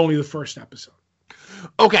figure it out. It's only the first episode.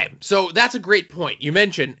 Okay. So that's a great point. You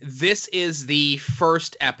mentioned this is the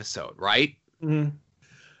first episode, right? Mm-hmm.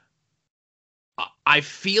 I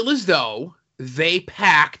feel as though they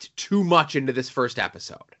packed too much into this first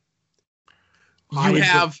episode. You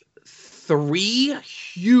have 3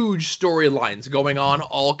 huge storylines going on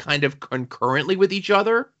all kind of concurrently with each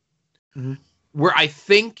other, mm-hmm. where I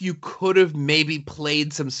think you could have maybe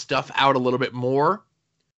played some stuff out a little bit more,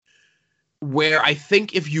 where I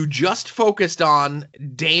think if you just focused on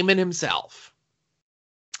Damon himself,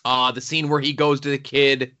 the scene where he goes to the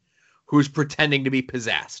kid who's pretending to be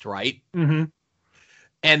possessed, right? Mm-hmm.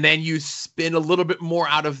 And then you spin a little bit more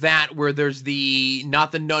out of that where there's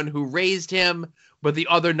not the nun who raised him, but the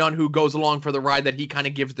other nun who goes along for the ride that he kind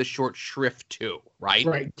of gives the short shrift to, right?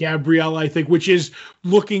 Right. Gabrielle, I think, which is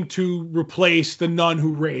looking to replace the nun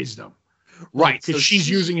who raised him. Right. Because so she's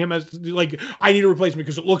using him as I need a replacement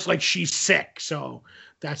because it looks like she's sick. So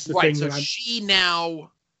that's the thing. So she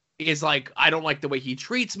now is I don't like the way he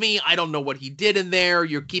treats me. I don't know what he did in there.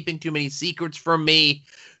 You're keeping too many secrets from me.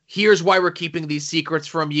 Here's why we're keeping these secrets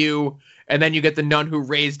from you. And then you get the nun who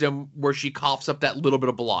raised him where she coughs up that little bit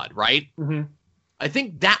of blood, right? Mm-hmm. I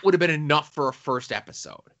think that would have been enough for a first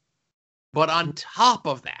episode. But on top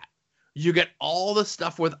of that, you get all the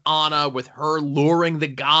stuff with Anna, with her luring the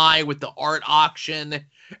guy with the art auction,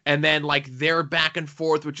 and then their back and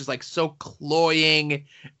forth, which is so cloying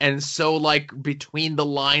and so between the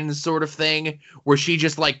lines sort of thing, where she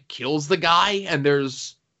just kills the guy and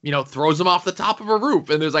there's throws him off the top of a roof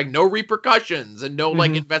and there's no repercussions and no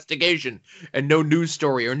mm-hmm. investigation and no news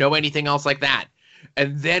story or no anything else like that.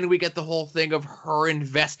 And then we get the whole thing of her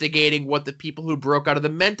investigating what the people who broke out of the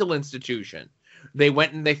mental institution. They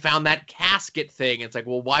went and they found that casket thing. It's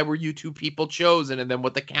well, why were you 2 people chosen? And then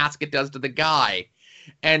what the casket does to the guy.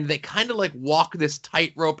 And they kind of walk this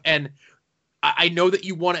tightrope. And I know that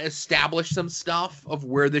you want to establish some stuff of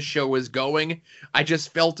where the show is going. I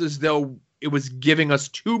just felt as though it was giving us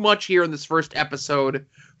too much here in this first episode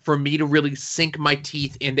for me to really sink my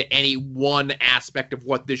teeth into any one aspect of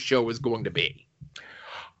what this show is going to be.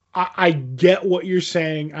 I get what you're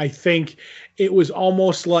saying. I think it was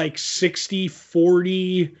almost like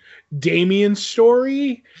 60-40 Damien's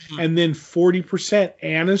story and then 40%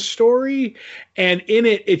 Anna's story. And in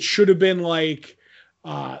it, it should have been like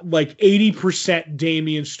 80%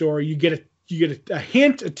 Damien's story. You get a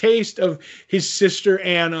hint, a taste of his sister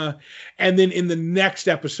Anna, and then in the next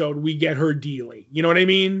episode we get her dealing. You know what I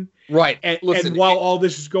mean? Right. And while all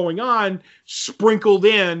this is going on, sprinkled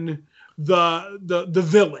in the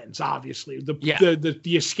villains, obviously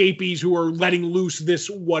the escapees who are letting loose this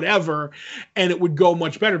whatever, and it would go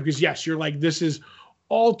much better because yes, you're like, this is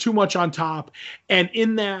all too much on top. And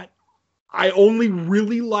in that, I only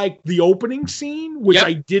really liked the opening scene, which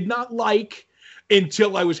I did not like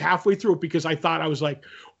until I was halfway through it, because I thought, I was like,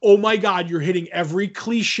 oh my God, you're hitting every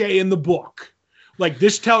cliche in the book. Like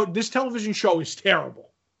this television show is terrible.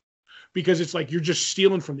 Because it's like you're just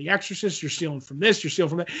stealing from The Exorcist, you're stealing from this, you're stealing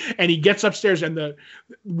from that. And he gets upstairs, and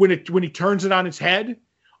when he turns it on its head,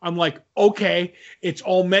 I'm like, okay, it's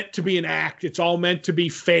all meant to be an act. It's all meant to be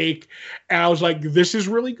fake. And I was like, this is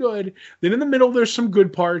really good. Then in the middle, there's some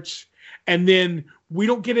good parts. And then we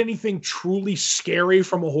don't get anything truly scary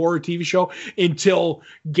from a horror TV show until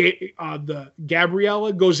the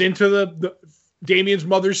Gabriella goes into the Damien's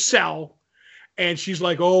mother's cell. And she's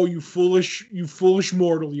like, oh, you foolish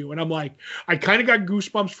mortal, you. And I'm like, I kind of got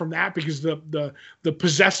goosebumps from that, because the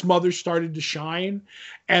possessed mother started to shine.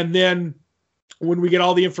 And then when we get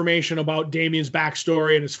all the information about Damien's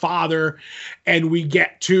backstory and his father, and we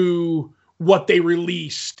get to what they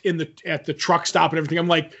released at the truck stop and everything, I'm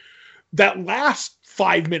like, that last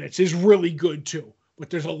 5 minutes is really good too. But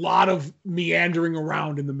there's a lot of meandering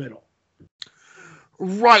around in the middle.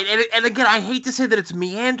 Right, and again, I hate to say that it's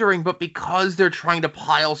meandering, but because they're trying to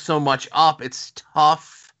pile so much up, it's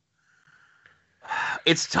tough.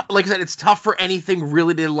 Like I said, it's tough for anything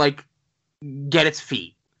really to like get its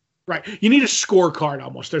feet. Right, you need a scorecard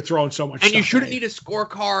almost. They're throwing so much. And you shouldn't need a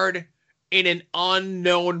scorecard in an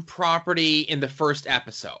unknown property in the first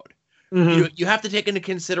episode. Mm-hmm. You have to take into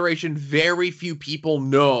consideration very few people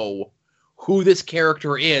know who this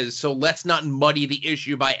character is, so let's not muddy the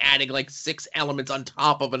issue by adding like 6 elements on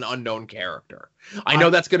top of an unknown character. I know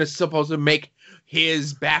that's supposed to make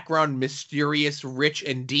his background mysterious, rich,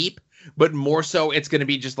 and deep, but more so it's going to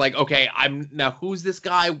be just like, okay, now who's this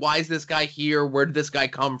guy? Why is this guy here? Where did this guy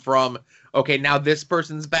come from? Okay, now this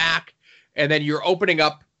person's back. And then you're opening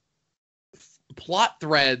up plot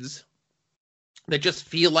threads that just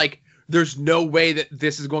feel like there's no way that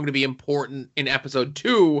this is going to be important in episode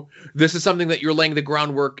 2. This is something that you're laying the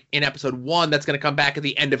groundwork in episode 1 that's going to come back at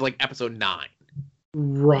the end of like episode 9.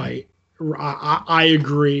 Right. I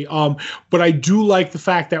agree. But I do like the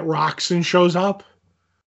fact that Roxanne shows up.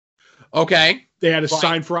 Okay. They had a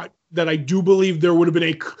sign for that. I do believe there would have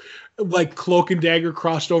been like Cloak and Dagger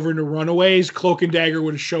crossed over into Runaways. Cloak and Dagger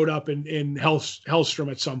would have showed up in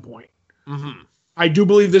Hellstrom at some point. Mm-hmm. I do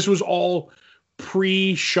believe this was all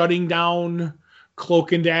pre-shutting down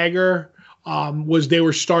Cloak and Dagger. They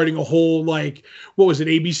were starting a whole, like, what was it,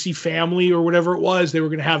 ABC Family or whatever it was. They were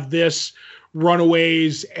going to have this,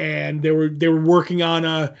 Runaways, and they were working on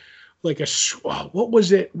what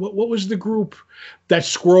was it? What was the group that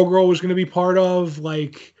Squirrel Girl was going to be part of?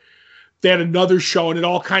 Like, they had another show and it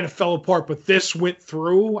all kind of fell apart, but this went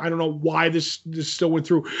through. I don't know why this still went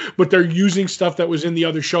through, but they're using stuff that was in the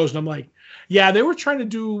other shows. And I'm like, yeah, they were trying to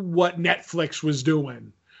do what Netflix was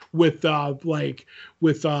doing with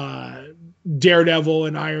Daredevil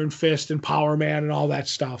and Iron Fist and Power Man and all that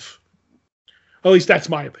stuff. At least that's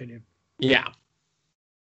my opinion. Yeah.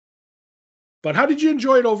 But how did you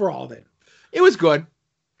enjoy it overall then? It was good.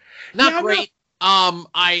 Not great.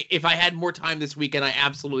 If I had more time this weekend, I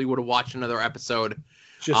absolutely would have watched another episode.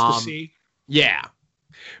 Just to see? Yeah.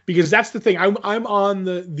 Because that's the thing. I'm on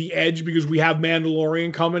the edge because we have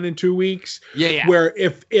Mandalorian coming in 2 weeks. Yeah. Where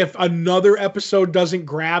if another episode doesn't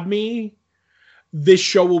grab me, this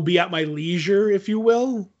show will be at my leisure, if you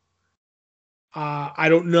will. I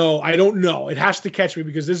don't know. It has to catch me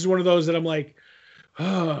because this is one of those that I'm like,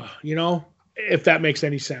 if that makes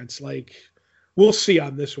any sense. Like, we'll see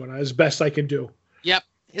on this one as best I can do. Yep.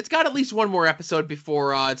 It's got at least one more episode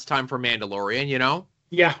before it's time for Mandalorian,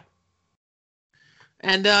 Yeah.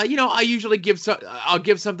 And, I usually I'll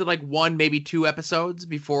give something like 1, maybe 2 episodes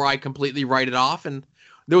before I completely write it off. And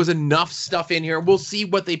there was enough stuff in here. We'll see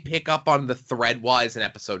what they pick up on the thread-wise in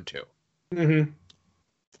episode 2. Mm-hmm.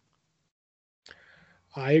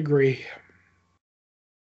 I agree.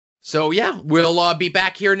 So, yeah, we'll be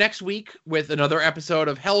back here next week with another episode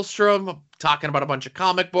of Hellstrom, talking about a bunch of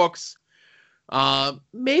comic books.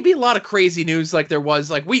 Maybe a lot of crazy news like there was.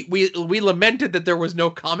 Like we lamented that there was no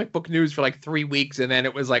comic book news for like 3 weeks, and then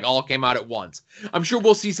it was like all came out at once. I'm sure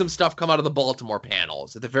we'll see some stuff come out of the Baltimore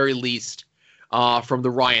panels at the very least, from the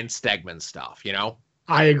Ryan Stegman stuff. You know,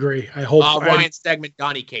 I agree. I hope Ryan Stegman,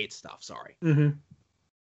 Donny Cates stuff. Sorry. Mm-hmm.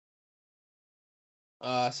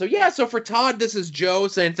 So for Todd, this is Joe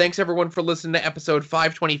saying thanks everyone for listening to episode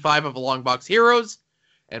 525 of Longbox Heroes,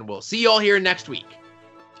 and we'll see you all here next week.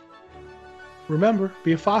 Remember,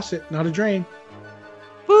 be a faucet, not a drain.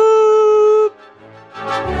 Boop!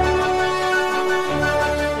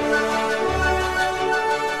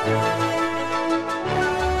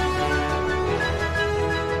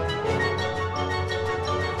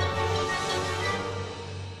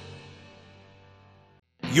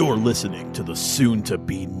 You're listening to the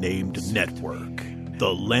soon-to-be-named network,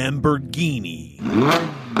 the Lamborghini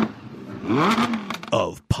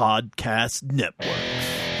of Podcast Network.